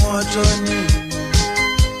niende motoni.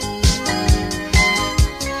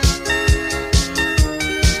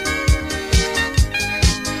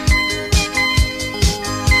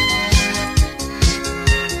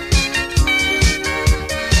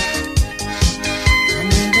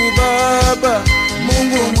 Mungu Baba,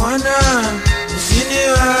 Mungu Mwana,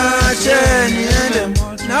 usiniache niende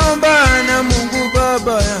motoni. Naomba na Mungu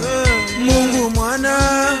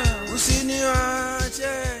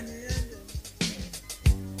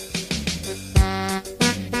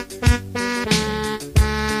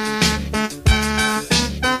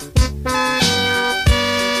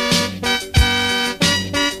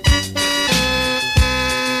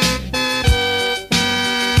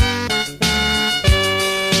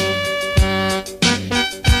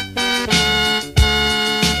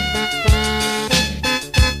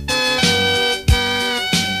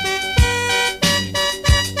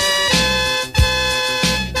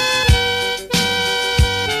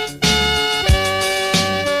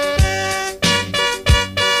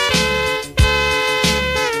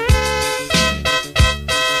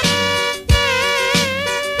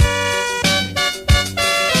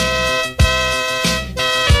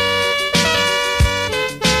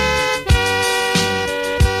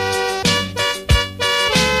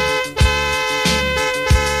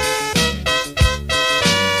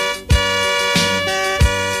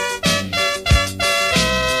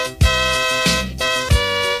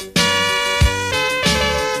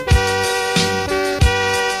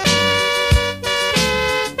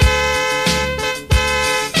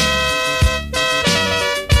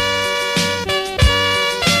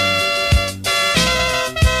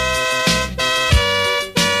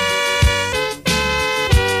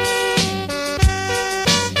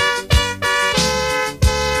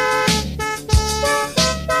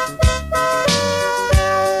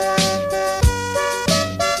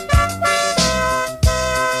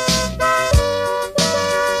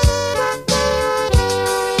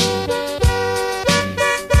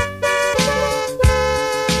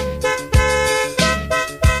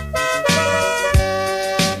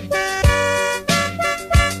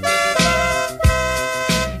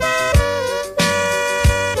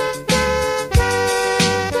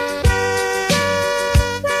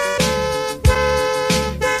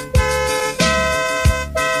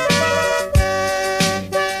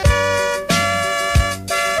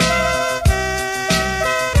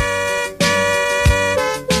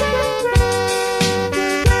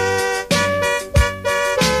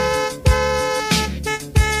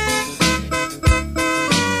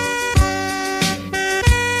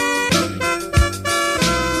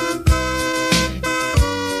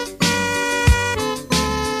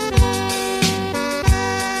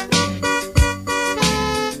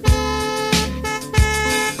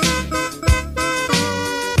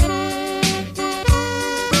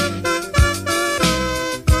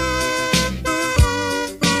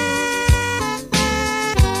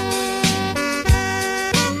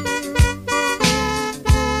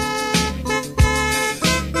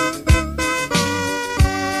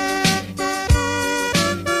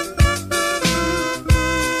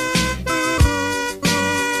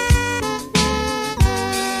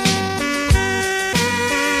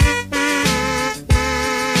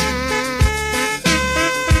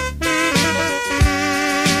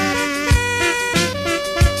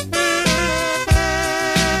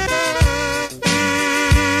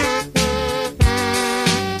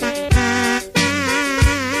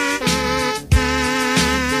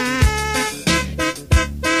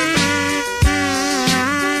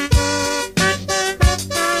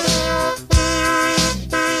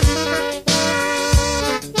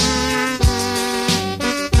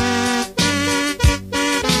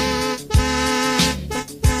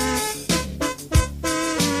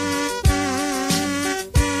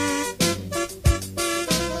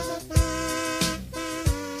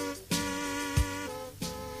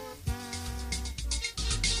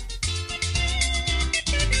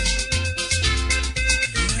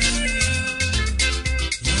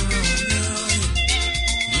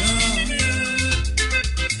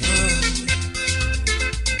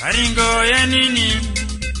Maringo ya nini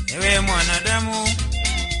ewe mwanadamu,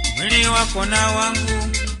 mwili wako na wangu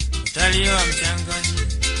utaliwa mchangani.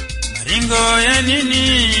 Maringo ya nini,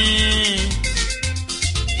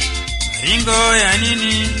 maringo ya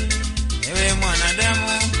nini ewe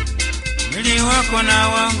mwanadamu, mwili wako na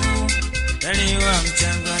wangu utaliwa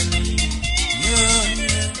mchangani.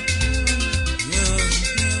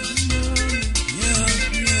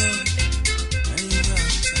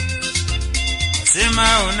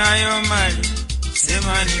 Sema unayo mali,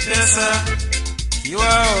 sema ni pesa,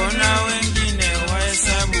 kiwaona wengine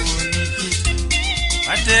wahesabu ni kitu.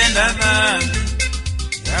 Watenda dhambi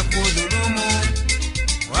ya kudhulumu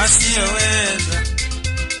wasioweza,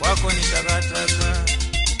 kwako ni takataka.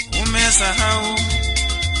 Umesahau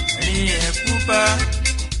aliyekupa,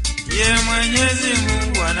 ndiye Mwenyezi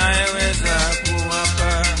Mungu anayeweza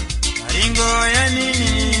kuwapa. Maringo ya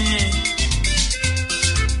nini,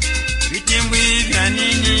 vitimbwi vya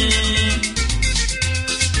nini?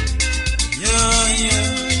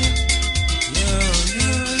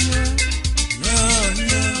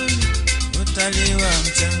 Utaliwa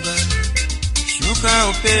mchangani. Shuka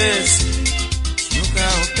upesi, shuka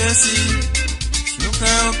upesi,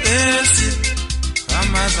 shuka upesi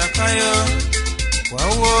kama Zakayo kwa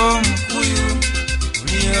uo mkuyu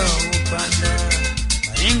ulioupanda.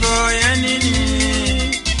 Maringo ya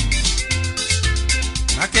nini,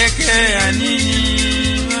 makeke ya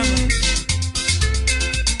nini mama?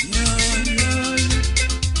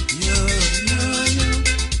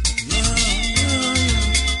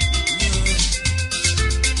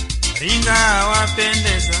 Maringa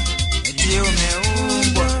wapendeza, eti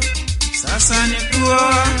umeumbwa, sasa ni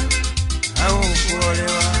kuoa au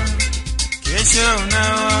kuolewa. Kesho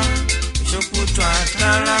unaoa, kesho kutwa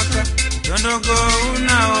talaka, tondogo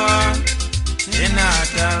unaoa, tena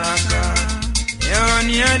talaka. Leo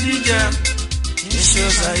ni Adija, kesho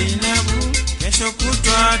Zainabu, kesho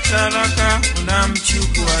kutwa talaka,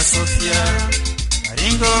 unamchukua Sofia.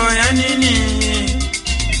 Maringo ya nini,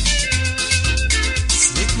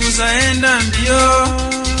 siku zaenda mbio.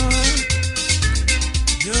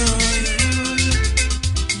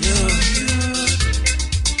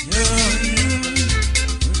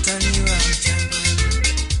 Utaliwa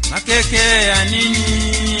mchangani. Makeke ya nini,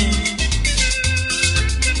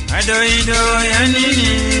 madoido ya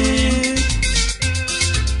nini?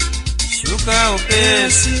 Shuka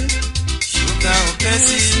upesi, shuka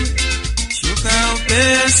upesi, shuka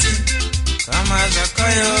upesi kama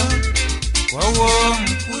Zakayo kwa uo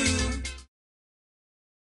mkuyu.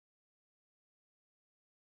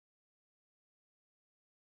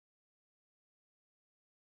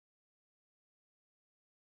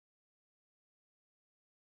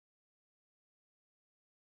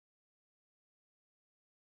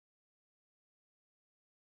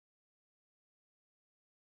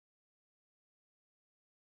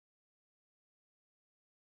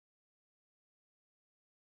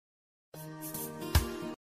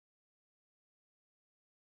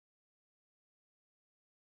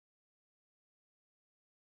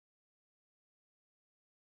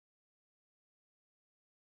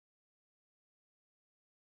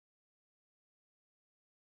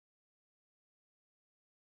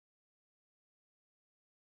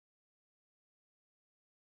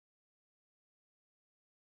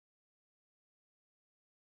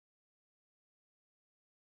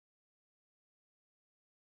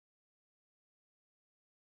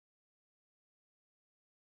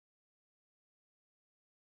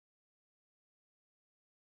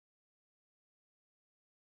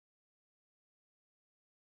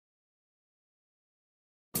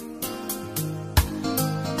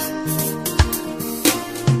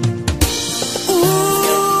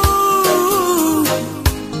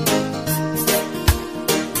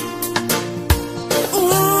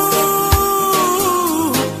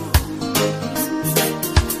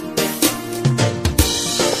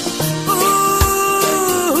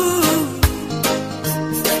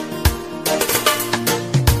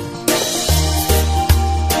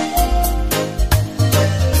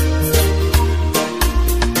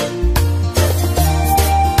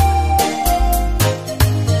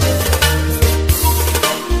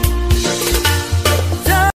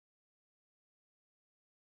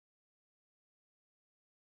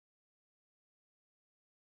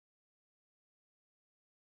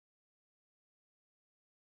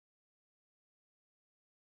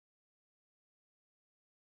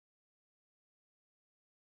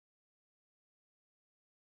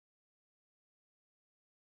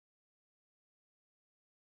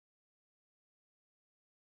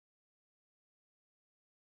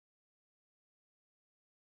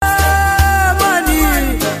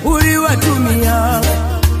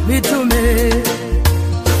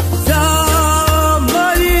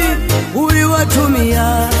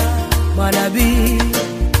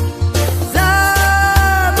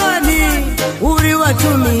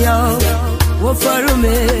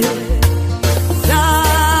 wafarume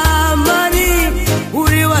zamani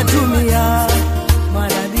uliwatumia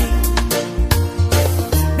manabii,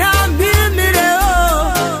 na mimi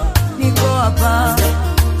leo niko hapa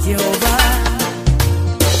Jehova,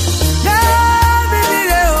 na mimi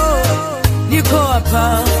leo niko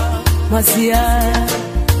hapa Masia.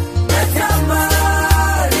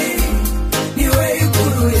 Natamani niwe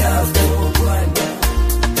ikulu yako Bwana,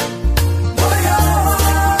 moyo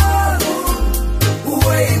wangu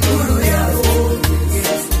uwe ikulu yako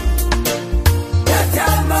Yesu.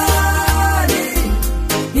 Natamani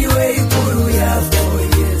niwe ikulu yako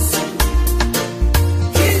Yesu,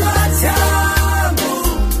 kinywa changu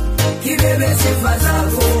kibebe sifa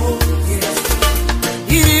zako Yesu,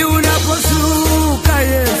 ili unaposhuka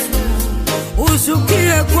Yesu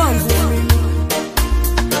ushukie kwangu mimi,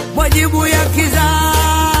 majibu ya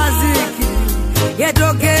kizazi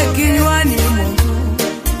yatoke kinywani mwangu,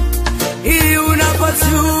 ili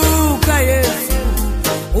unaposhuka Yesu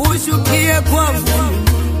ushukie kwangu mimi,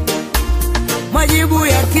 majibu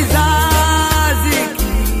ya kizazi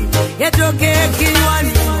yatoke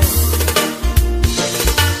kinywani mwangu.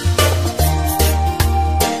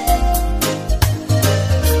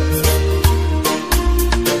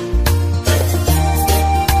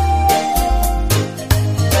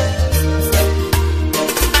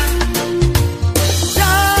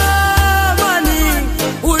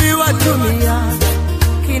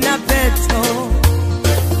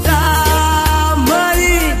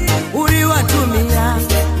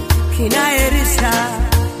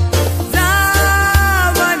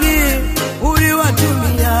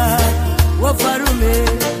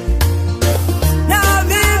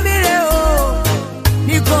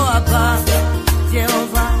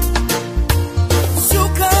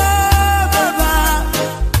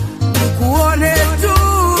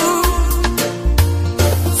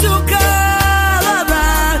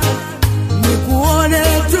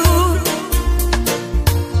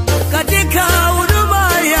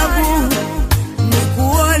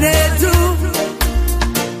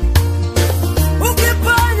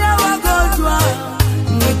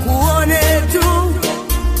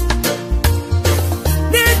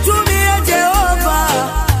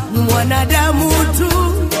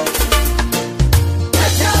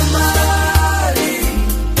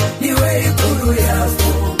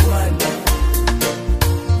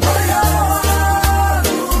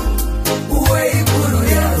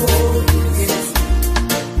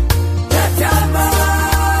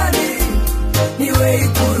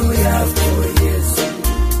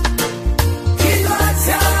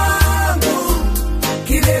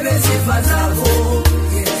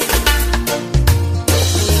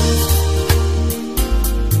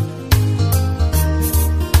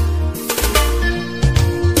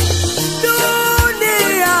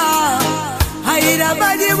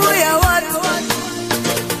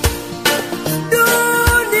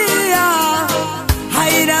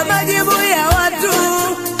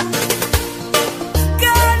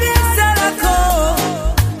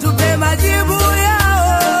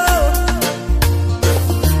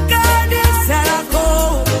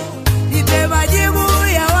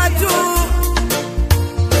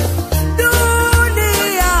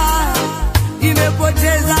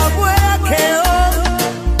 Imepoteza mwelekeo.